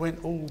then he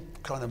went all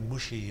kind of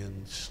mushy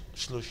and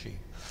slushy.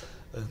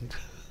 And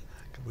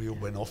we all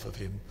went off of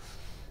him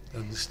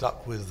and we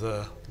stuck with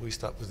the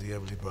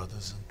Everly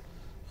Brothers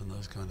and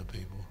those kind of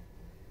people.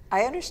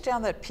 I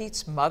understand that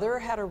Pete's mother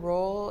had a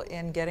role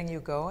in getting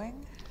you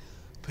going?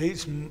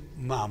 Pete's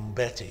mum,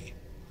 Betty,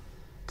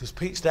 because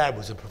Pete's dad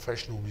was a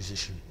professional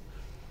musician,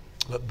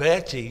 but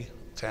Betty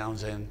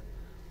Townsend,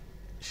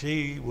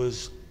 she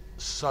was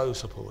so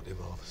supportive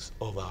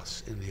of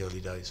us in the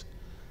early days.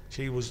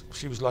 She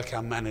was like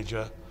our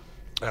manager,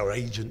 our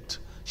agent.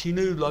 She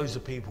knew loads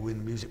of people in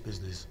the music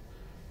business,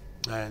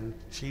 and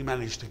she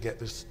managed to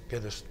get us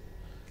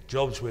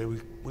jobs where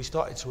we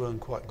started to earn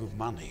quite good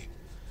money.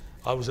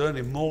 I was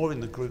earning more in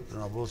the group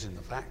than I was in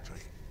the factory.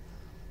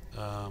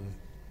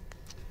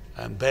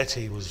 And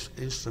Betty was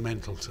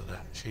instrumental to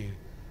that.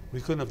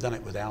 We couldn't have done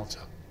it without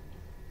her.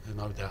 There's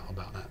no doubt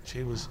about that.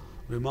 She was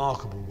a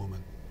remarkable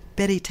woman.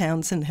 Betty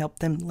Townsend helped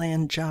them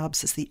land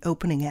jobs as the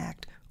opening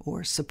act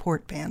or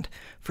support band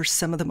for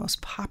some of the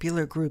most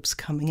popular groups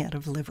coming out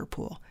of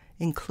Liverpool,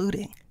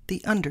 including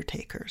The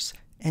Undertakers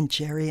and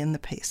Jerry and the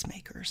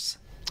Pacemakers.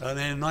 And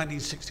then in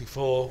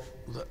 1964,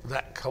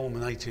 that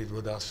culminated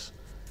with us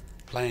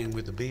playing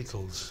with the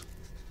Beatles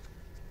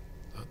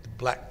at the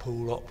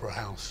Blackpool Opera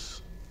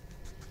House.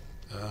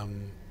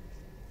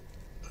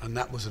 And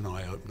that was an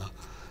eye-opener,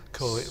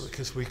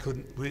 because we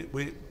couldn't. We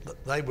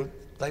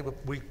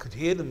could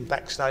hear them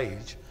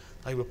backstage.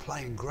 They were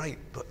playing great,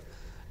 but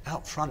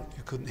out front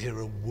you couldn't hear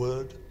a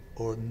word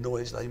or a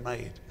noise they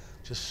made.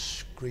 Just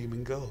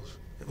screaming girls.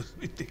 It was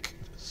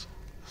ridiculous.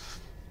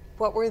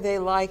 What were they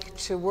like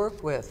to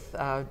work with?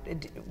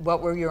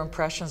 What were your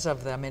impressions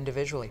of them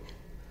individually?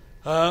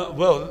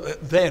 Well,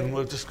 then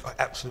we're just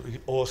absolutely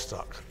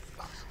awestruck.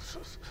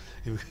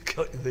 You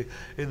got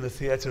in the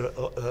theatre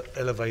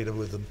elevator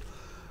with them,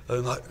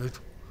 and like,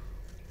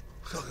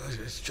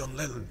 it's John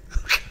Lennon.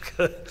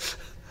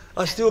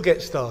 I still get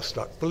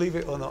starstruck, believe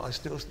it or not.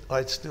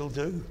 I still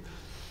do.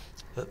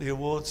 At the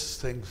awards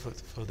thing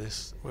for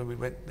this, when we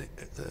went,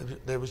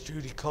 there was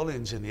Judy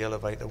Collins in the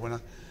elevator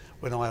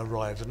when I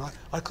arrived, and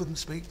I couldn't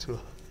speak to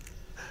her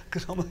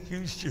because I'm a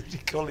huge Judy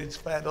Collins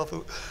fan. I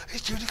thought,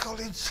 it's Judy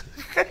Collins.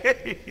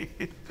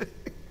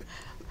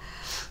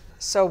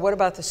 So what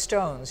about the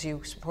Stones?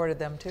 You supported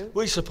them too?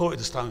 We supported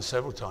the Stones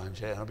several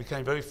times, yeah. I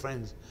became very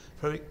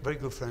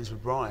good friends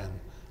with Brian.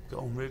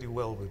 Got on really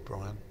well with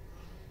Brian.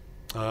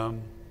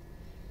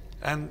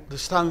 And the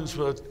Stones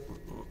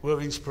were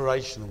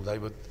inspirational. They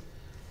were.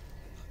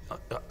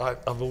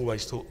 I've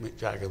always thought Mick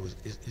Jagger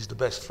is the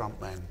best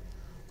frontman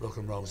rock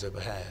and roll's ever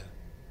had.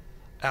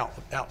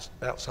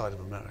 Outside of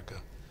America,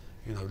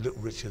 you know,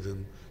 Little Richard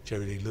and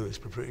Jerry Lee Lewis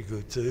were pretty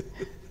good too.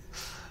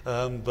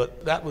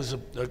 But that was a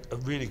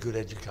really good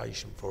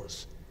education for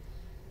us.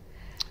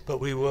 But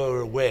we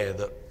were aware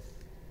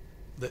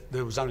that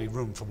there was only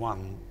room for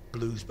one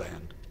blues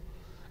band.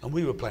 And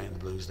we were playing the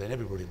blues then,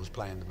 everybody was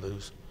playing the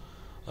blues.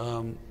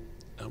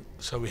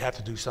 So we had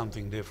to do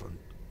something different.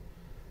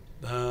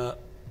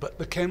 But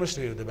the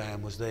chemistry of the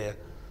band was there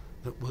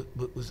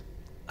that was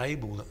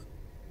able, that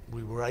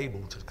we were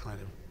able to kind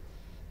of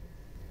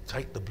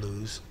take the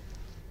blues,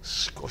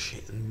 squash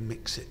it and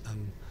mix it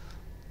and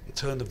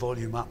turn the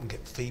volume up and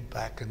get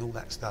feedback and all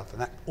that stuff,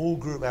 and that all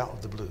grew out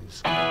of the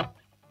blues.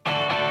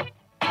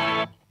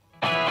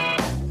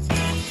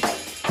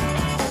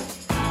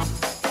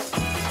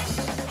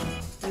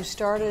 You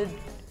started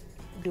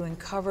doing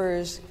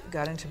covers,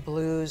 got into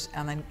blues,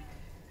 and then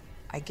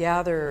I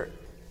gather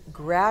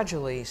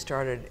gradually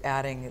started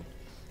adding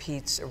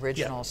Pete's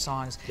original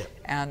songs,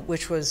 and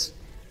which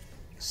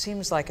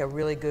seems like a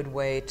really good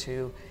way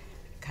to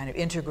kind of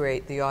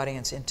integrate the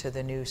audience into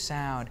the new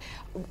sound.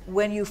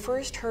 When you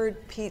first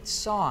heard Pete's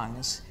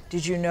songs,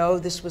 did you know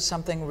this was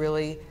something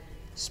really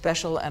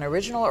special and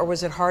original, or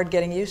was it hard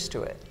getting used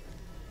to it?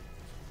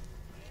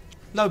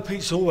 No,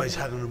 Pete's always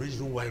had an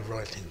original way of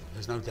writing.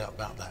 There's no doubt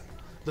about that.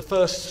 The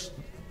first,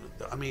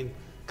 I mean,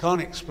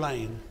 Can't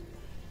Explain,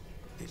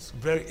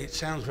 it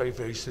sounds very,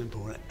 very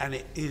simple, and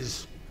it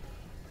is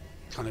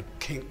kind of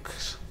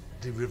Kinks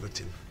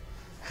derivative.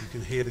 You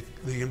can hear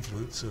the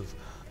influence of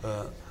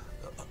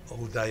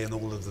All Day and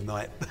All of the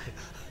Night.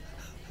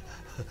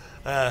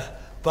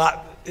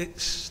 But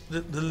it's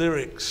the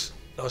lyrics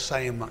are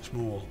saying much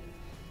more.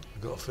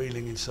 I've got a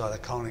feeling inside I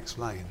can't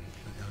explain.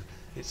 You know,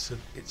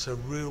 it's a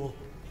real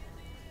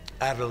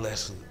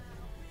adolescent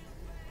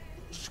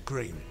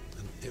scream,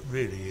 and it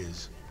really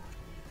is.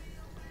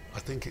 I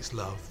think it's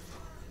love.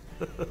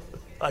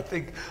 I'm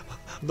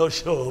not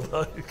sure,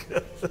 but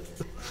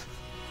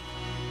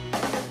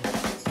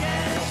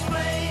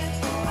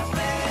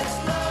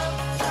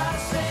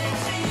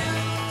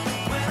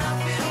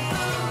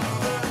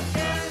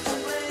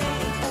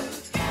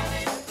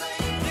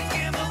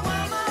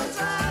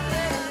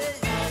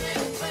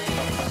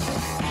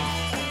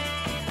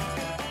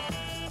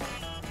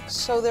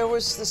So there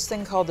was this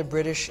thing called the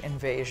British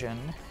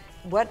invasion.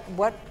 What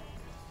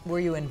were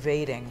you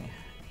invading?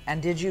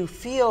 And did you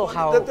feel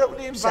how the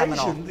invasion,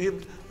 seminal?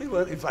 We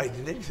weren't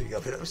invading anything. I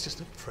mean, it was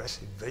just a press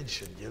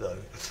invention, you know.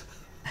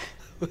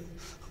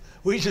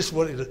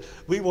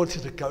 we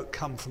wanted to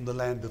come from the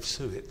land of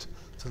suet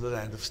to the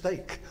land of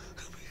steak.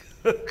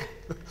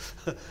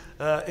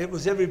 It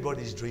was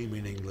everybody's dream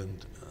in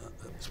England,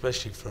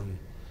 especially from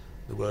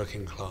the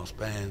working class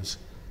bands,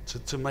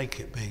 to make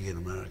it big in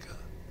America.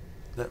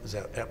 That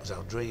was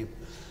our dream.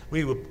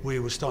 We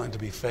were starting to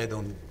be fed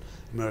on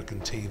American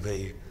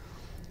TV,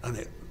 and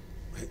it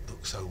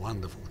looked so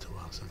wonderful to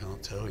us, I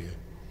can't tell you.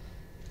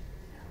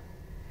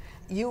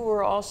 You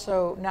were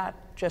also, not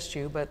just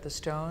you, but the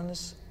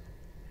Stones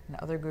and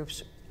other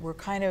groups were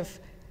kind of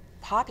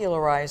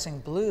popularizing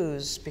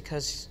blues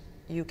because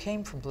you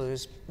came from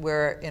blues,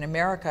 where in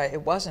America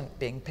it wasn't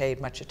being paid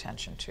much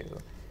attention to.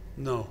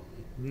 No.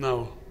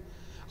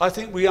 I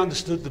think we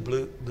understood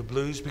the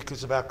blues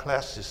because of our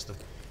class system.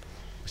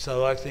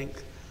 So I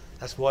think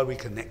that's why we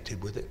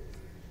connected with it.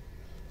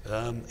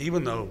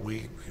 Even though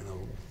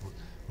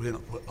we're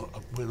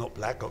not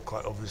black,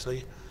 quite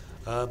obviously,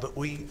 but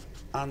we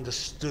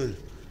understood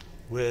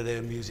where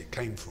their music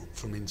came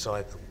from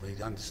inside them. We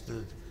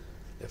understood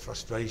their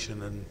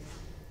frustration and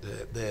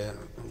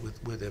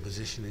with their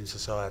position in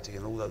society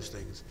and all those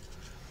things.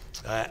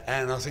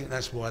 And I think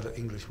that's why the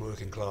English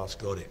working class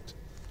got it.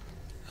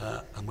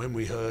 And when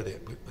we heard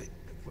it,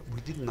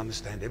 we didn't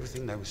understand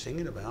everything they were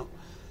singing about,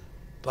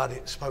 but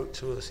it spoke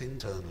to us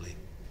internally.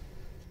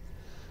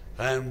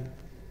 And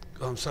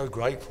I'm so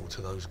grateful to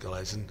those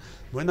guys. And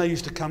when they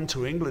used to come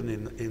to England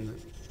in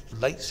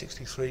late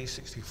 63,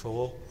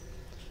 64,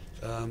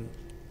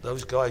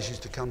 those guys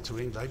used to come to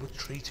England, they were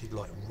treated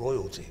like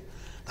royalty.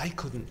 They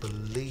couldn't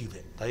believe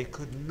it. They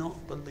could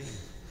not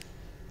believe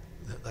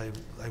that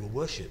they were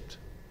worshipped.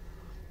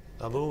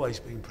 I've always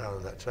been proud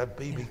of that. To have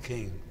B.B.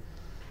 King,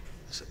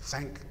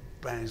 thank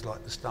bands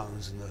like the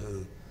Stones and the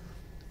Who,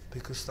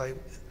 because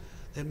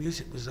their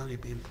music was only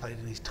being played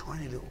in these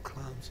tiny little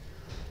clubs,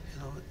 you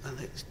know, and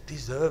it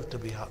deserved to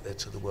be out there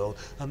to the world.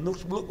 And look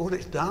what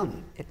it's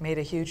done. It made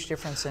a huge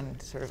difference in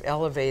sort of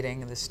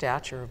elevating the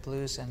stature of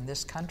blues in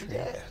this country.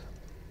 Yeah.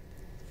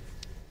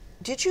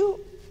 Did you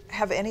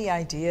have any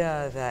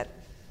idea that,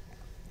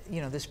 you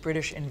know, this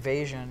British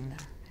invasion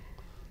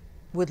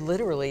would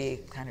literally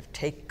kind of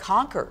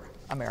conquer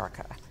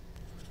America?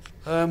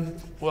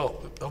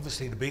 Well,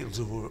 obviously the Beatles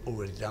have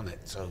already done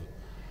it, so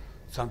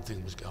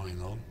something was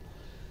going on.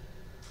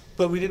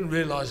 But we didn't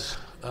realise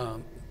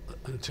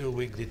until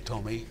we did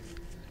Tommy,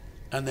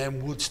 and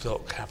then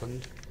Woodstock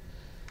happened,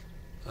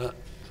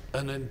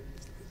 and then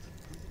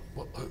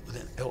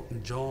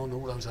Elton John,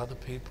 all those other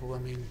people. I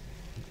mean,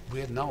 we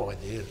had no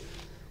idea.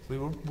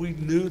 We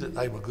knew that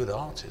they were good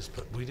artists,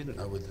 but we didn't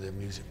know whether their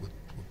music would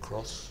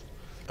cross.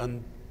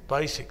 And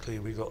basically,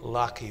 we got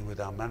lucky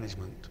with our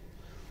management.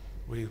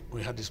 We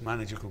had this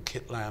manager called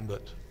Kit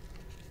Lambert.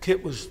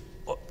 Kit was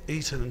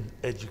Eton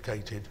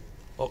educated,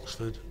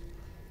 Oxford,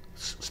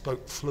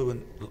 spoke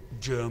fluent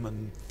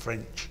German,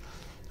 French,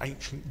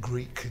 ancient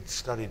Greek, had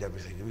studied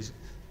everything.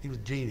 He was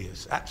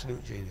genius,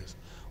 absolute genius.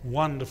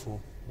 Wonderful,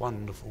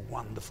 wonderful,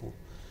 wonderful,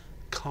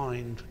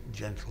 kind,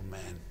 gentle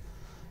man.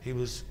 He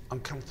was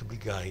uncomfortably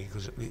gay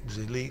because it was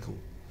illegal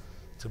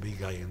to be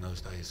gay in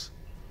those days.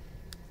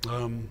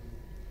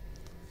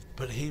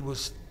 But he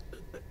was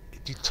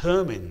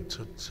determined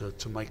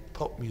to make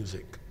pop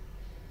music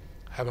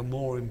have a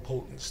more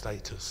important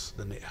status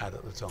than it had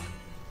at the time.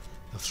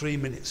 The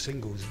 3-minute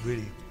single is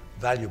really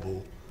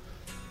valuable,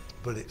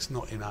 but it's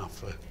not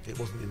enough. It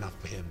wasn't enough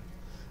for him.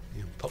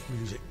 You know, pop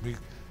music,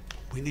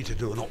 we need to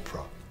do an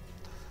opera.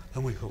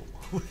 And we thought,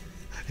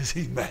 is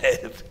he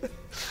mad?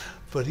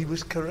 But he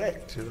was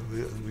correct. You know,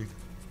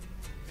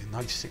 in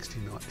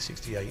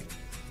 1968,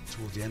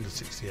 towards the end of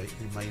 68,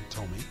 we made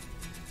Tommy,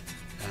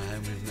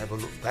 and we've never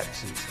looked back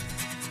since then.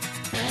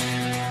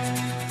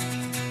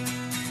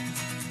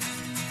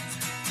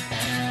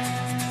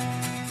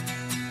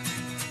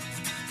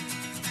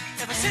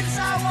 Ever since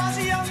I was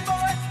a young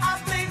boy, I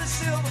played the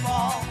silver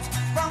ball.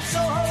 From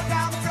Soho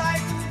down to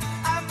Brighton,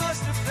 I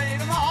must have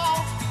played them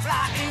all. But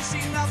I ain't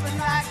seen nothing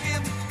like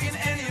him in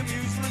any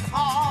amusement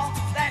hall.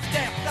 That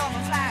deaf, dumb,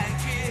 and blind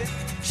kid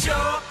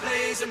sure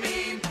plays a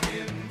mean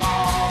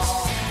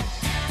pinball.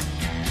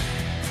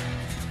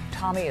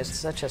 Tommy is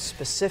such a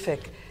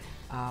specific,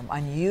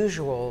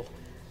 unusual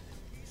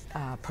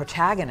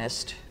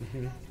protagonist,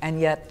 and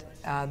yet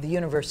the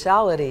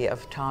universality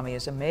of Tommy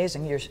is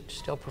amazing. You're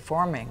still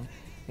performing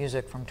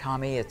music from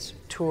Tommy. It's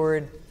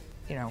toured,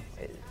 you know,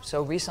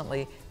 so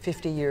recently,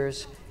 50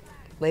 years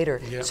later.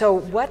 Yeah. So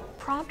what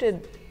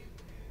prompted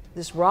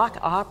this rock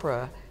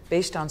opera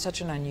based on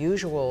such an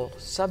unusual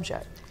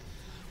subject?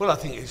 Well, I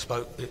think it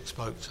spoke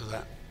to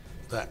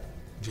that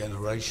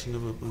generation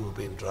who were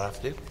being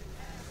drafted.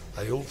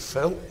 They all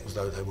felt as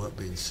though they weren't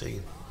being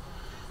seen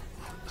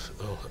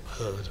or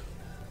heard.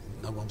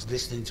 No one's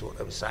listening to what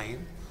they were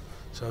saying,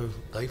 so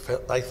they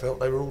felt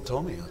they were all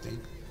Tommy. I think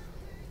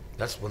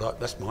that's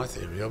my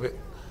theory of it,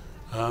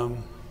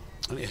 and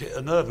it hit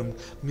a nerve. And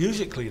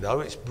musically, though,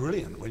 it's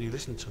brilliant when you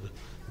listen to the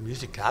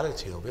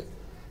musicality of it,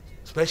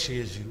 especially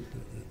as you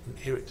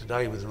hear it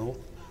today with an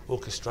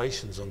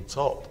orchestrations on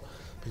top,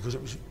 because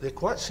they're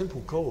quite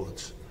simple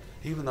chords,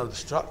 even though the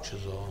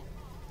structures are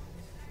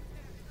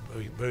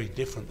very, very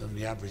different than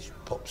the average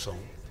pop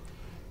song.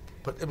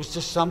 But there was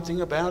just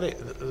something about it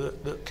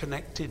that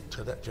connected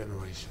to that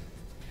generation.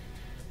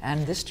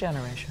 And this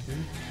generation.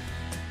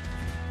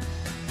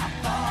 I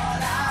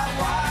thought I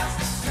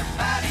was the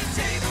body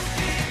table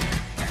king.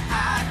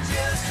 I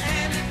just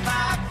handed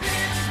my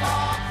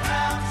pitchfork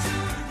crown to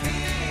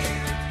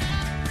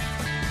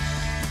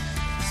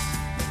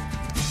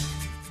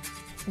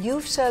him.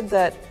 You've said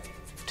that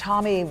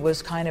Tommy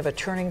was kind of a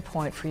turning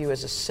point for you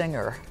as a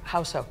singer.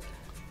 How so?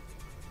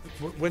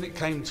 When it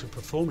came to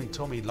performing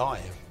Tommy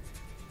live,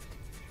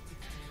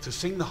 to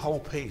sing the whole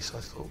piece, I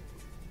thought,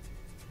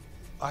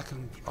 I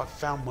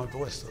found my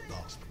voice at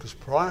last. Because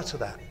prior to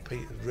that,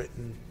 Pete had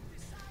written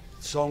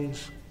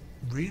songs,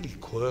 really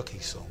quirky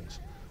songs.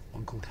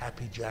 One called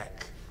Happy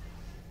Jack.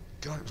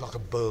 God, it was like a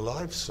Burl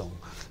Ives song.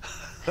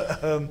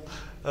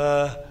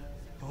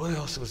 What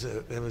else was there?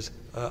 There was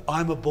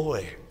I'm a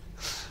Boy.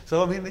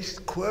 So I mean, these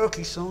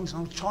quirky songs, and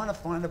I was trying to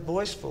find a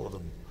voice for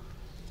them.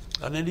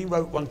 And then he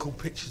wrote one called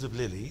Pictures of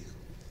Lily,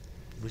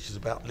 which is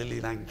about Lily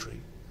Langtry,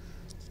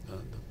 the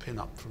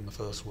pin-up from the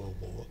First World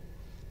War.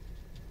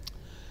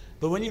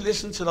 But when you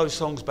listen to those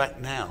songs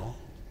back now,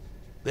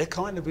 they're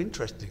kind of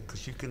interesting,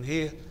 because you can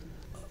hear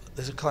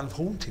there's a kind of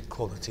haunted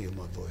quality in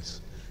my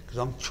voice, because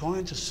I'm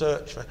trying to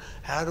search for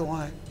how do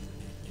I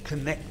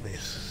connect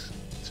this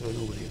to an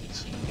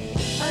audience.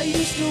 I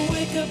used to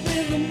wake up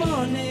in the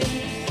morning,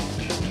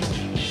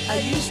 I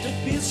used to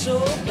feel so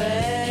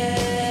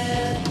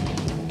bad.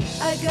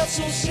 I got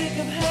so sick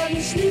of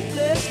having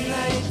sleepless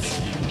nights,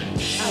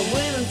 I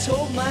went and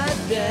told my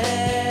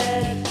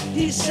dad.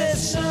 He said,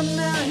 son,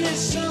 now here's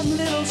some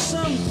little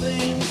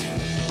something,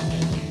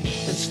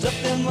 and stuck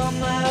them on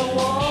my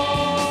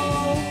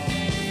wall.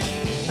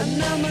 And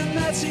now my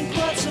nights seem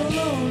quite so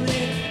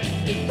lonely.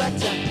 In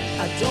fact,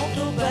 I don't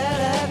feel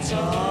bad at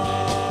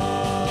all.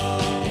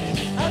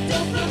 I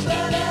don't feel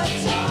bad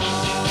at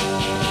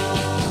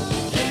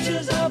all.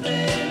 Pictures of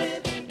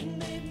it.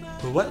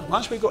 But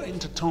once we got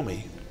into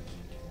Tommy,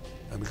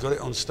 and we got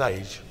it on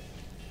stage,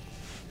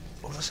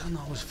 all of a sudden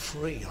I was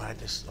free. I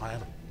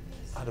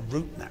had a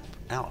root map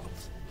out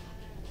of,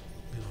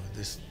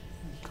 this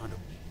kind of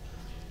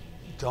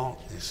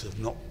darkness of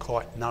not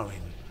quite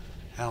knowing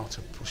how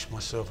to push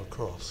myself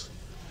across.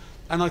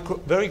 And I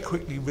very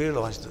quickly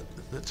realised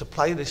that to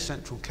play this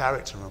central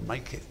character and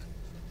make it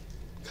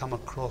come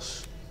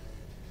across,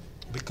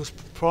 because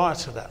prior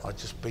to that I'd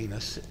just been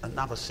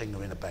another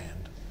singer in a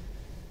band.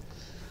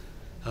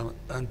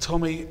 And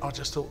Tommy, I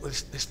just thought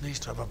this needs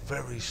to have a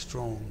very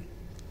strong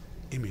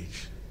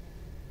image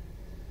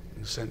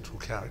in the central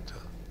character.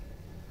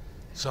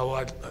 So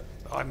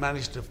I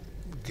managed to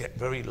get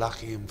very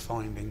lucky in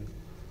finding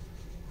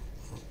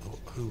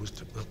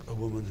a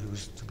woman who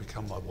was to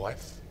become my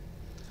wife,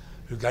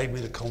 who gave me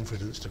the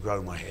confidence to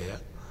grow my hair,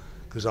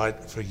 because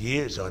for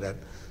years I'd had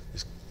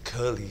this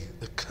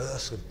the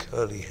curse of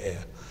curly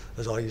hair,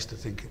 as I used to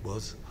think it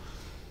was,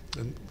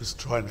 and was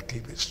trying to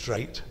keep it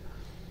straight.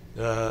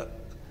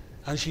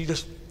 And she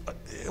just,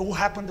 it all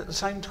happened at the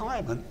same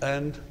time.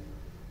 And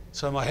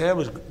so my hair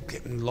was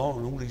getting long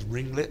and all these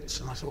ringlets,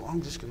 and I thought,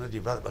 I'm just going to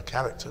develop a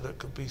character that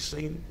could be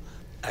seen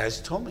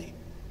as Tommy.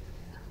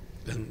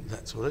 And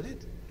that's what I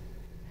did.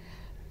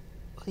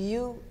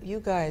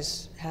 You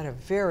guys had a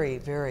very,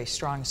 very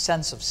strong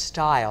sense of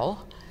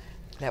style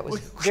that was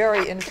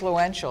very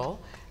influential,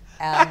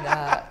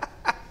 and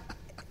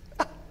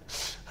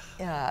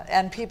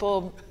and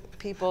people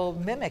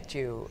mimicked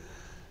you.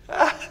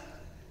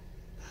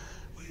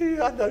 We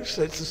had no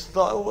sense of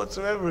style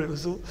whatsoever. It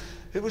was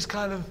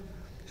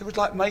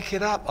like make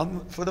it up.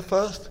 For the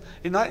first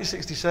in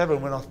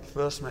 1967, when I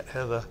first met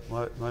Heather,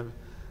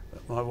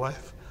 my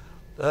wife,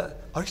 I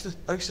used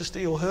to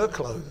steal her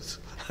clothes.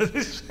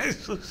 This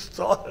sense of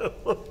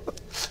style.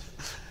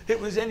 It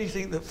was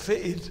anything that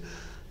fitted.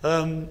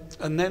 And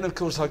then, of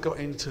course, I got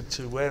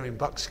into wearing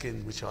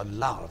buckskin, which I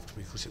loved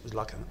because it was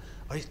like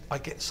I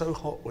get so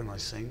hot when I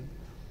sing,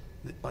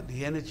 like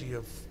the energy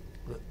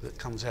that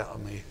comes out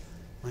of me,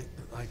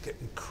 I get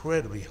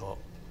incredibly hot.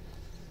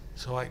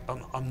 So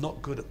I'm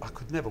not good at. I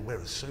could never wear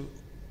a suit.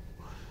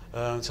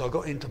 So I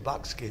got into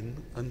buckskin,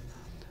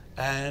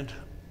 and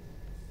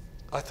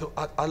I thought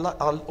I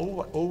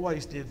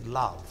always did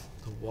love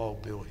the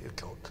Wild Bill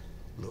Hickok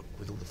look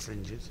with all the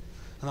fringes,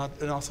 and I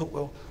thought,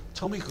 well,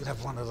 Tommy could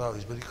have one of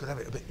those, but he could have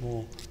it a bit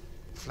more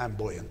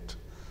flamboyant.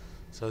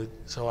 So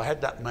I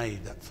had that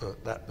made,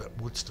 that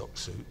Woodstock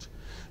suit.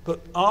 But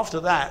after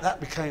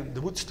that became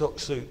the Woodstock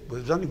suit. Well,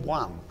 there was only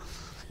one,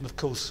 and of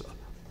course,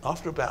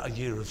 after about a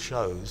year of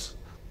shows,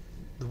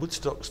 the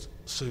Woodstock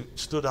suit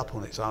stood up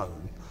on its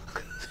own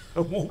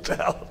and walked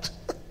out.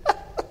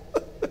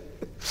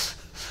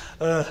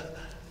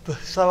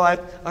 So I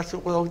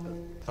thought, well,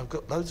 I've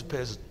got loads of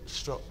pairs of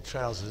strop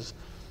trousers.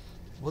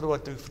 What do I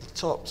do for the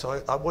top?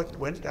 So I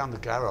went down the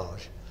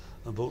garage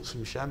and bought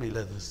some chamois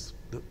leathers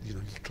that you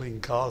clean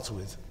cars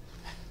with,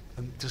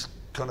 and just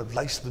kind of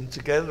laced them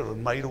together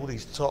and made all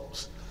these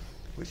tops,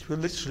 which were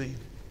literally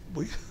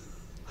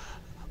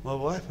my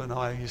wife and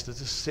I used to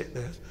just sit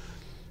there,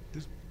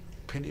 just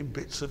pinning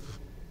bits of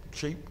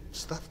cheap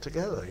stuff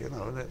together,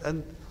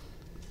 and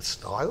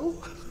style.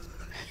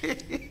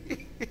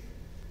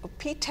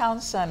 Pete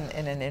Townshend,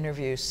 in an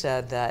interview,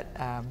 said that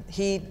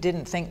he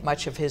didn't think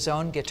much of his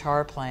own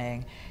guitar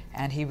playing,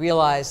 and he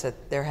realized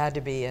that there had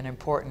to be an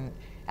important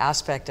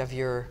aspect of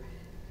your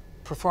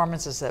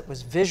performances that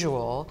was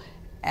visual,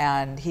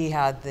 and he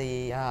had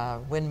the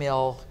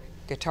windmill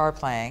guitar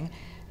playing,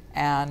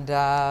 and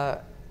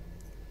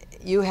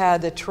you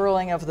had the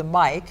twirling of the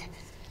mic.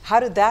 How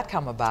did that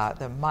come about,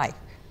 the mic?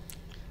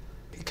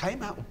 It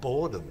came out of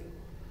boredom.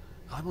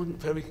 I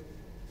wasn't very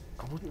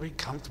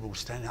comfortable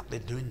standing up there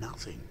doing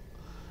nothing.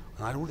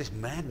 And I had all this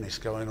madness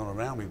going on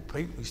around me.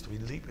 People used to be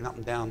leaping up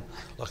and down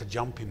like a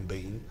jumping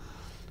bean,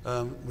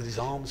 with his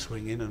arms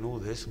swinging and all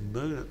this, and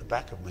Moon at the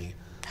back of me,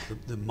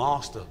 the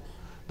master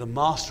at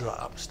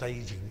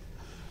upstaging.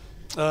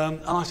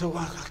 And I thought,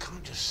 well, I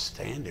can't just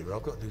stand here,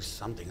 I've got to do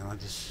something. And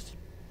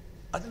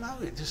I don't know,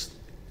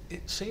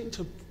 it seemed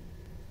to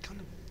kind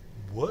of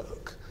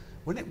work.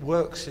 When it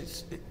works,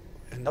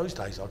 in those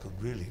days I could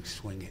really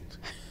swing it.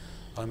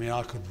 I mean,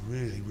 I could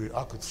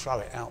I could throw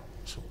it out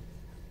sort of,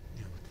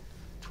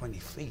 20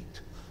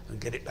 feet and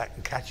get it back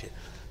and catch it.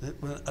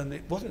 And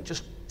it wasn't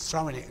just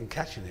throwing it and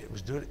catching it,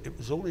 it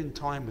was all in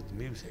time with the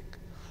music.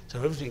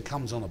 So everything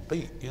comes on a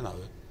beat,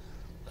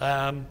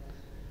 And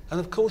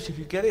of course, if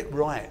you get it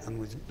right, and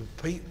with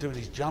Pete doing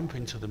his jump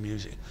into the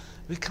music,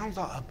 it becomes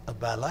like a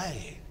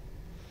ballet.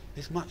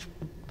 It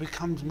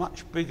becomes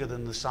much bigger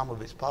than the sum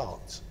of its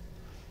parts.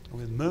 And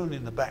with Moon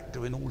in the back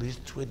doing all his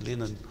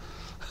twiddling and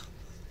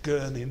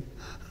gurning.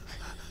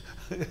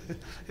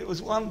 It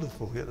was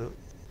wonderful,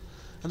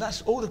 And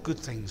that's all the good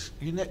things.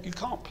 You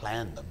can't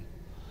plan them.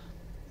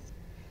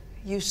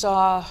 You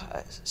saw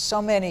so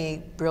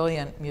many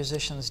brilliant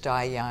musicians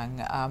die young,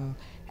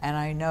 and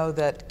I know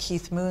that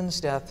Keith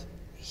Moon's death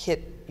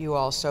hit you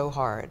all so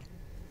hard.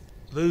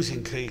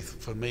 Losing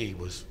Keith for me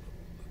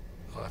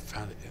I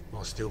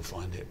still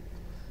find it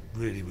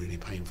really, really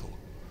painful.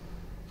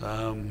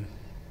 At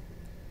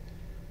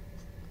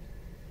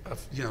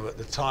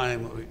the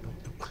time,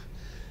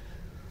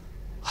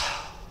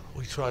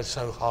 we tried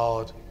so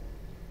hard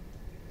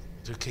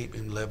to keep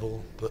him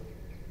level, but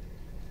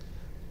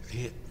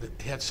he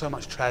had so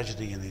much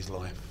tragedy in his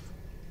life.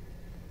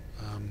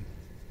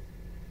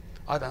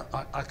 I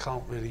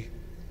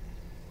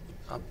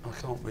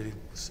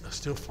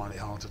still find it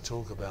hard to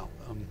talk about.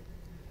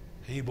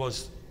 He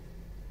was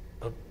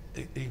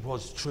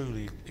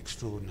truly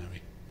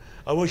extraordinary.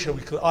 I wish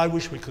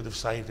we could have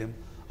saved him.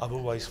 I've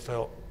always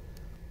felt,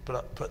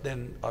 but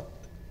then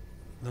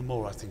the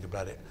more I think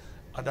about it,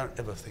 I don't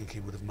ever think he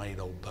would have made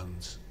Old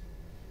Bones.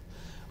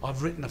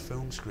 I've written a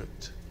film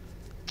script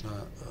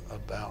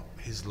about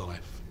his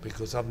life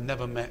because I've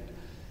never met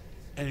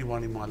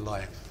anyone in my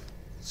life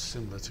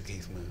similar to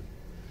Keith Moon.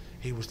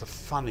 He was the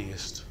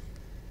funniest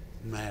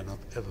man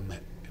I've ever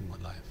met in my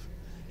life.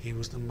 He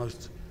was the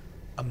most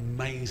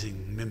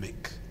amazing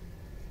mimic.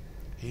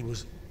 He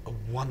was a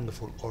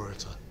wonderful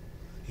orator.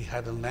 He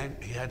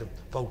had a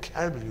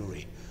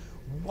vocabulary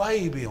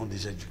way beyond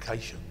his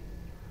education.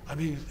 I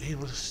mean, he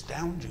would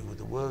astound you with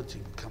the words he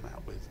would come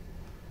out with.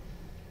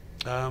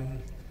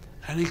 And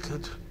he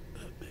could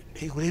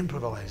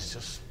improvise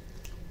just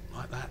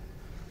like that.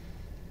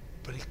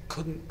 But he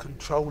couldn't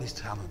control his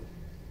talent.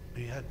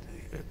 It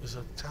was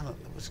a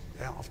talent that was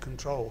out of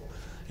control.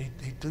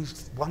 He'd do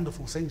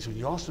wonderful things. When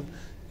you asked him,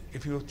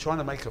 if you were trying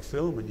to make a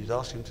film and you'd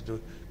ask him to do,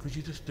 could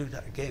you just do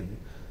that again?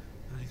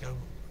 And he'd go,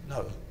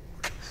 no,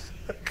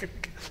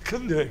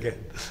 couldn't do it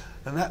again.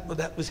 And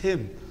that was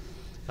him.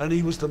 And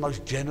he was the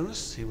most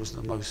generous, he was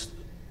the most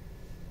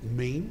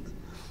mean,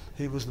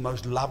 he was the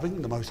most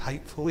loving, the most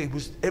hateful.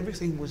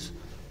 Everything was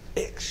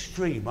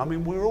extreme. I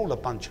mean, we're all a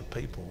bunch of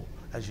people,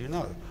 as you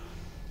know.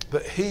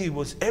 But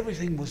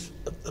everything was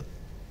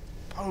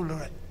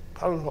polar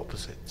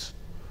opposites.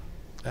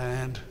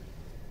 And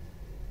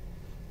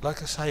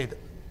like I said,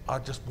 I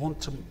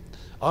want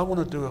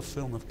to do a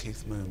film of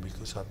Keith Moon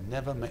because I've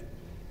never met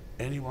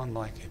anyone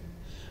like him.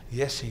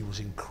 Yes, he was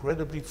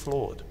incredibly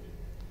flawed.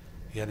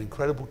 He had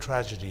incredible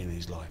tragedy in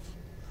his life.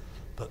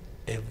 But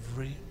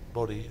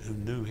everybody who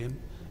knew him,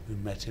 who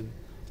met him,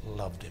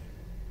 loved him.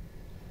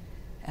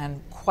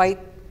 And quite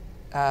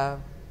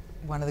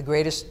one of the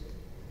greatest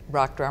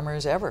rock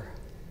drummers ever.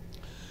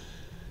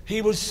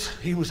 He was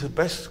the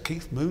best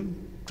Keith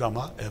Moon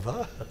drummer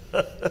ever.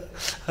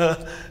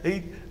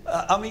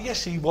 I mean,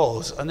 yes, he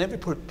was, and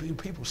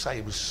people say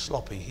he was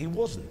sloppy. He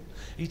wasn't.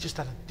 He just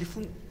had a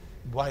different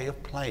way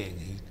of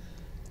playing.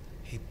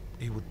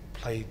 He would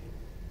play.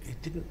 He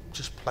didn't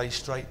just play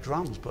straight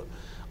drums, but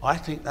I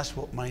think that's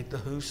what made the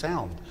Who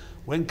sound.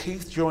 When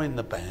Keith joined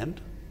the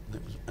band,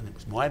 and it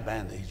was my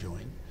band that he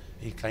joined,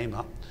 he came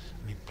up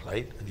and he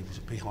played, and he was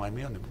behind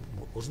me, and I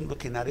wasn't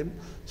looking at him,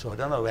 so I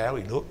don't know how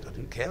he looked. I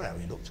didn't care how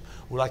he looked.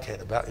 All I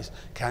cared about is,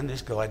 can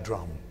this guy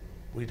drum?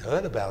 We'd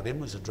heard about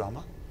him as a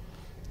drummer.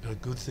 There were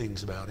good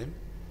things about him.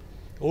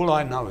 All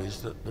I know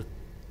is that the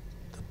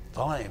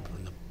vibe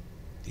and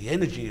the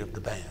energy of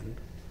the band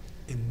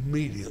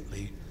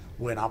immediately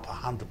went up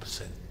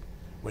 100%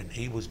 when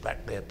he was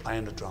back there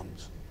playing the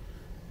drums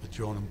with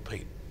John and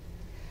Pete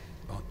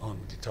on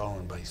guitar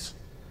and bass,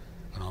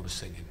 and I was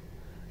singing.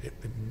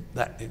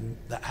 That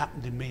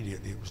happened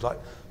immediately. It was like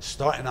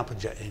starting up a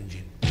jet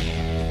engine.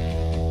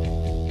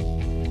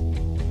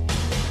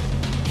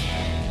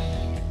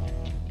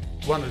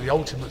 One of the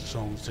ultimate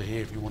songs to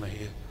hear, if you want to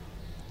hear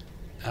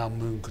how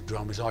Moon could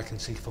drum, is I Can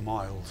See for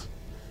Miles.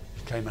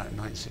 It came out in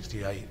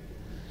 1968.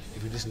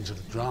 If you listen to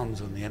the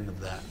drums on the end of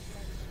that,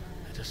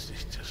 it's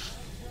just.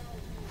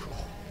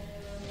 Oh.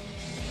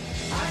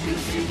 I can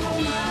see for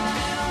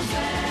miles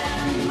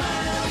and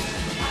miles.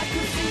 I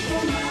can see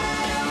for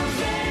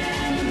miles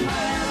and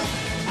miles.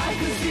 I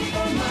can see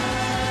for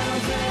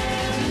miles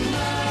and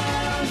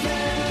miles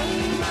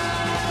and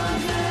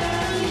miles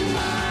and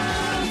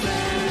miles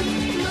and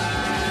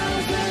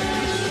miles and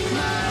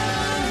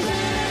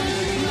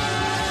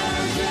miles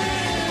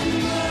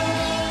and miles.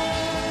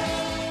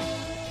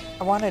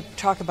 I want to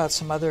talk about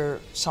some other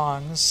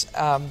songs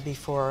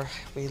before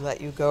we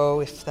let you go,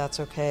 if that's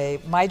okay.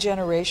 My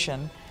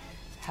Generation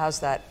has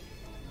that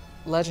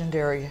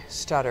legendary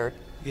stutter.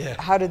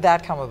 Yeah. How did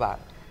that come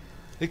about?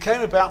 It came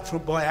about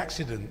by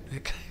accident,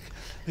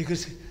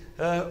 because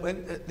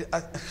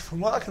from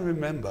what I can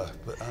remember,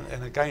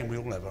 and again we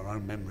all have our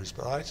own memories,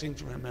 but I seem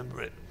to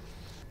remember it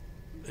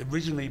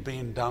originally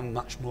being done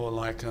much more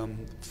like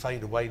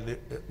fade away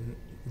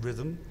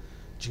rhythm,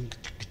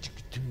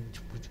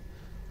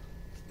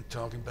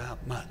 talking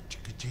about my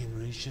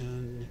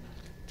generation.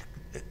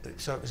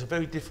 So it was a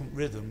very different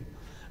rhythm,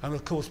 and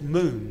of course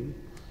Moon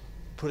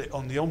put it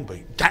on the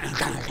on-beat,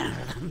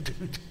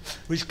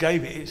 which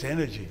gave it its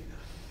energy.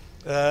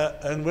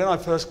 And when I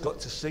first got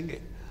to sing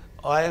it,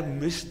 I had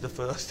missed the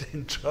first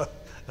intro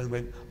and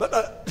went,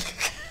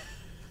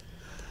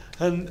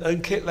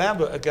 and Kit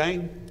Lambert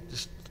again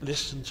just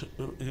listened to,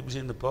 he was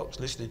in the box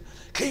listening,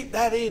 keep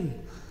that in.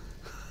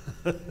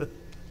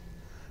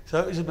 So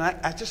it was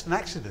just an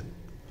accident.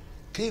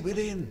 Keep it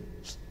in,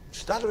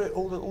 stutter it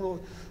all the.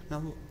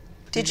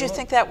 Did you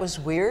think that was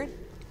weird?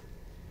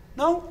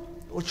 No,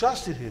 we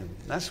trusted him.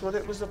 That's what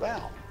it was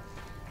about.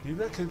 You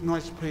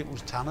recognise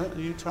people's talent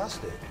and you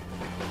trust it.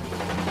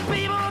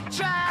 People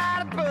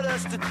try to put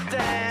us to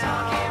down.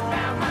 Talking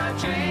about my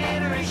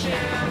generation.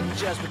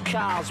 Just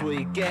because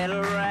we get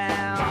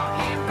around.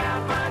 Talking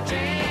about my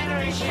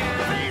generation.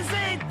 Things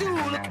they do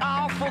look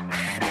awful.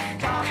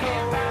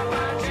 Talking about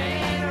my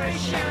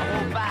generation.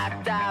 I hope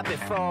I die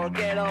before I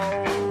get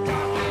old.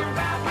 Talking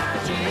about my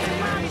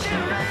generation.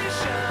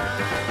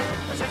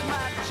 This is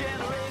my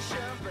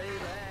generation,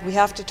 baby. We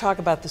have to talk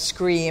about the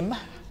Scream.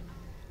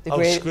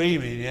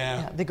 Screaming,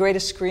 yeah. The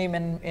greatest scream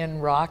in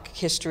rock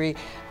history.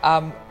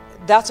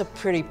 That's a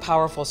pretty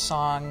powerful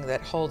song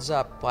that holds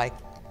up like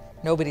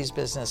nobody's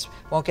business.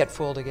 Won't Get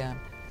Fooled Again.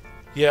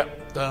 Yeah,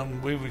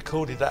 we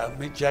recorded that at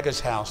Mick Jagger's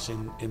house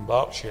in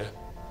Berkshire,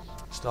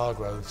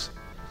 Stargroves,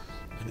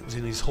 and it was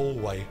in his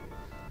hallway,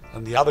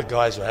 and the other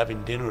guys were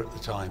having dinner at the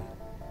time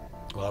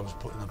while I was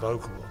putting the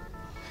vocal on.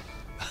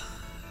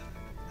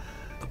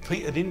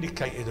 Pete had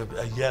indicated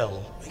a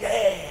yell,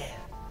 yeah!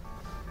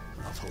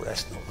 And I thought,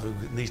 that's not who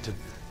it needs to...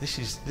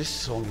 This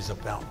song is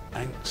about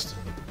angst,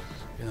 and,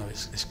 you know,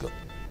 it's got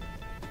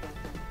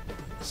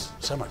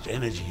so much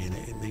energy in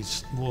it, it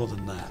needs more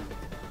than that.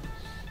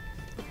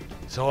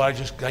 So I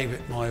just gave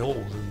it my all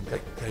and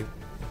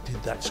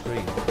did that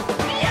scream.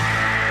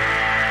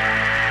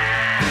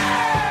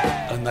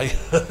 And they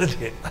heard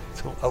it. I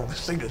thought, oh, the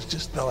singer's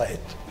just died.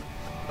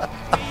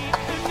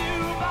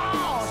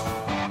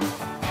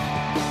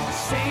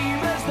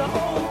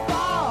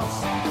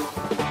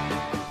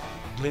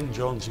 Glyn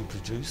Johns, who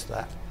produced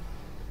that,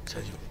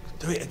 said,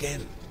 do it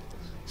again.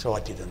 So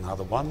I did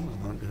another one.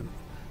 And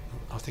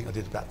I think I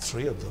did about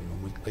 3 of them,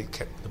 and they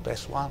kept the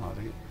best one, I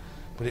think.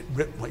 But it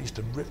used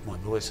to rip my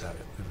voice out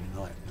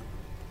every night.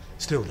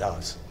 Still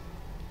does.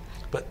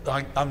 But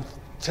I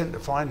tend to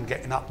find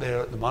getting up there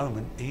at the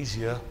moment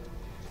easier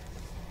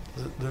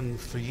than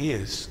for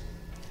years.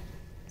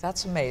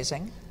 That's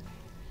amazing.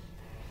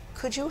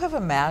 Could you have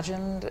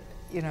imagined,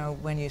 you know,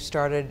 when you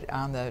started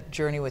on the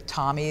journey with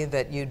Tommy,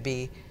 that you'd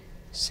be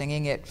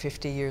singing it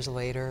 50 years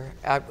later?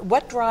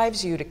 What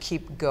drives you to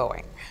keep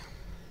going?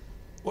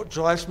 What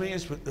drives me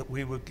is that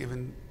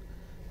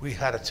we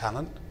had a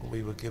talent,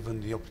 we were given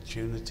the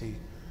opportunity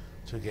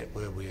to get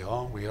where we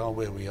are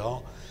where we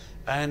are,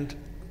 and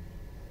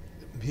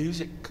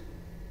music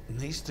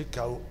needs to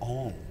go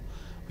on.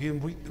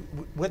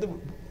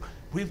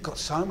 We've got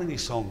so many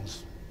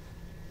songs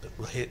that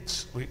were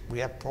hits, we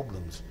have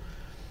problems.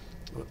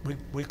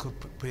 We could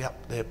be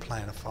up there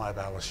playing a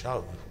 5-hour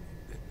show.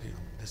 You know,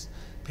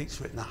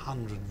 Pete's written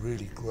 100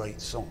 really great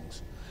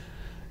songs.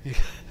 You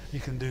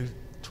can do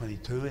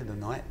 22 in the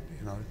night,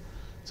 you know.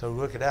 So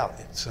work it out.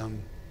 It's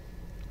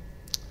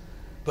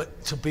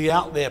but to be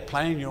out there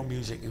playing your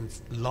music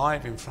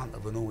live in front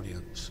of an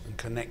audience and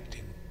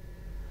connecting,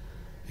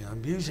 you know,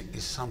 music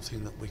is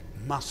something that we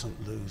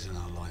mustn't lose in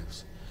our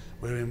lives.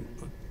 We're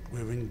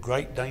in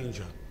great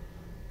danger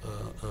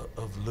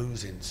of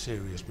losing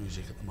serious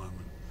music at the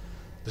moment.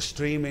 The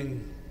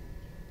streaming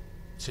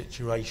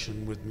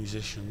situation with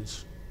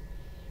musicians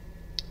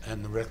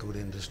and the record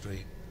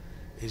industry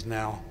is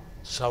now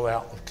so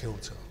out of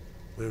kilter.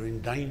 We're in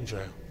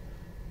danger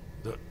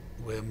that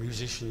where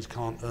musicians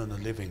can't earn a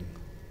living,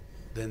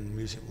 then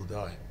music will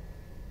die.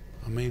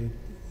 I mean,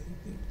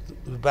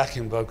 the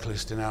backing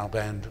vocalist in our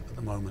band at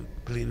the moment,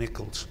 Billy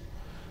Nichols,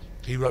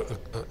 he wrote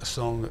a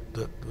song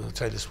that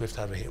Taylor Swift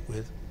had a hit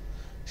with.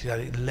 She had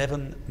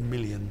 11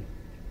 million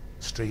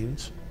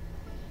streams.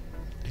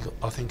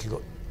 I think he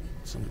got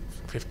some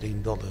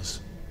 $15.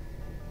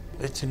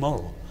 It's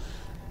immoral.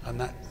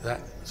 And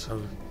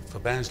so for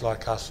bands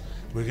like us,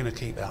 we're going to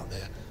keep out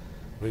there.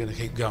 We're going to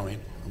keep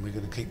going, and we're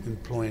going to keep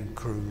employing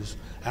crews.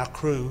 Our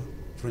crew,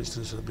 for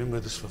instance, that have been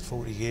with us for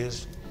 40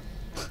 years,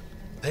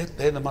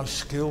 they're the most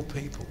skilled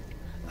people.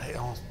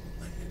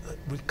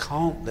 We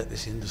can't let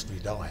this industry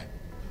die.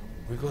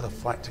 We've got to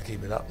fight to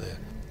keep it up there.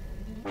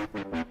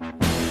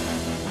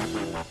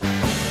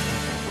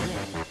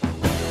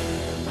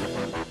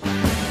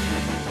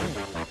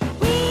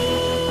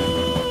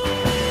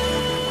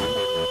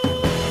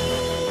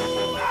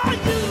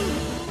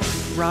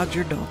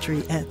 Roger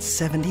Daltrey at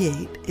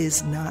 78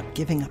 is not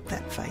giving up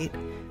that fight.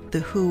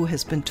 The Who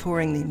has been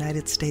touring the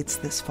United States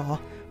this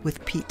fall,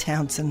 with Pete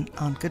Townshend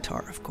on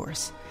guitar, of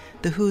course.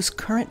 The Who's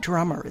current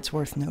drummer, it's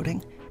worth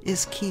noting,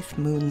 is Keith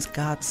Moon's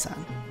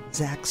godson,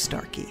 Zach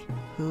Starkey,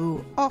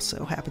 who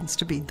also happens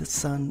to be the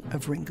son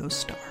of Ringo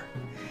Starr.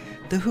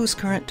 The Who's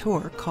current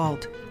tour,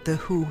 called The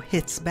Who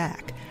Hits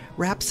Back,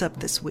 wraps up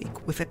this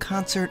week with a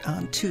concert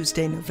on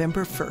Tuesday,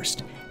 November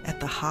 1st at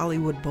the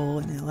Hollywood Bowl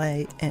in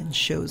LA and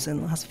shows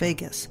in Las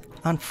Vegas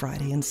on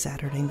Friday and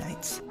Saturday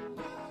nights.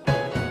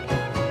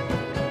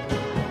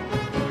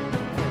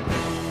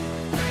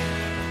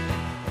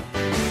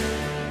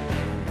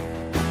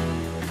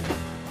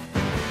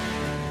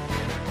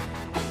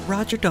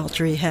 Roger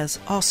Daltrey has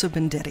also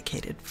been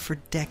dedicated for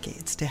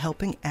decades to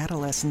helping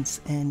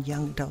adolescents and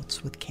young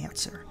adults with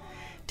cancer.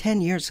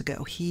 10 years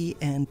ago, he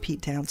and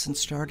Pete Townshend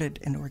started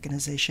an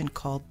organization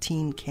called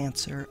Teen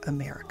Cancer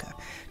America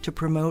to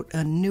promote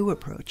a new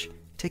approach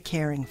to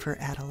caring for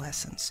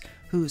adolescents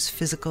whose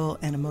physical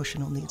and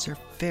emotional needs are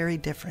very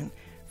different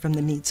from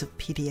the needs of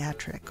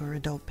pediatric or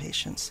adult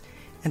patients.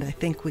 And I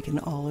think we can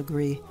all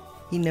agree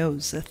he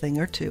knows a thing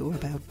or two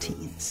about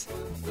teens.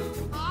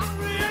 I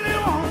really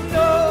want to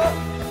know.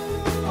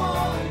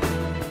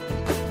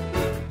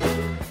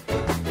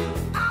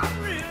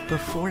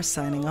 Before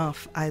signing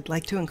off, I'd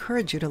like to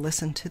encourage you to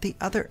listen to the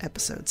other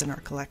episodes in our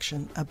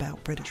collection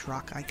about British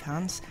rock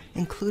icons,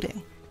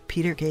 including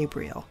Peter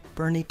Gabriel,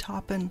 Bernie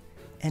Taupin,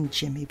 and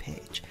Jimmy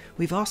Page.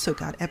 We've also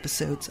got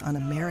episodes on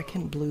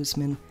American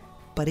bluesmen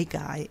Buddy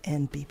Guy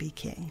and B.B.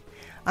 King.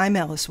 I'm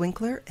Alice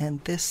Winkler,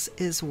 and this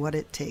is What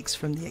It Takes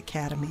from the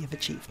Academy of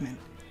Achievement.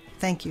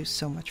 Thank you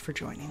so much for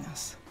joining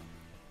us.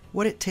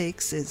 What It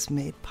Takes is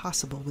made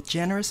possible with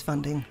generous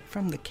funding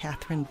from the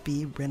Catherine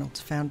B. Reynolds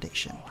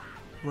Foundation.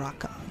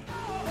 Rock on.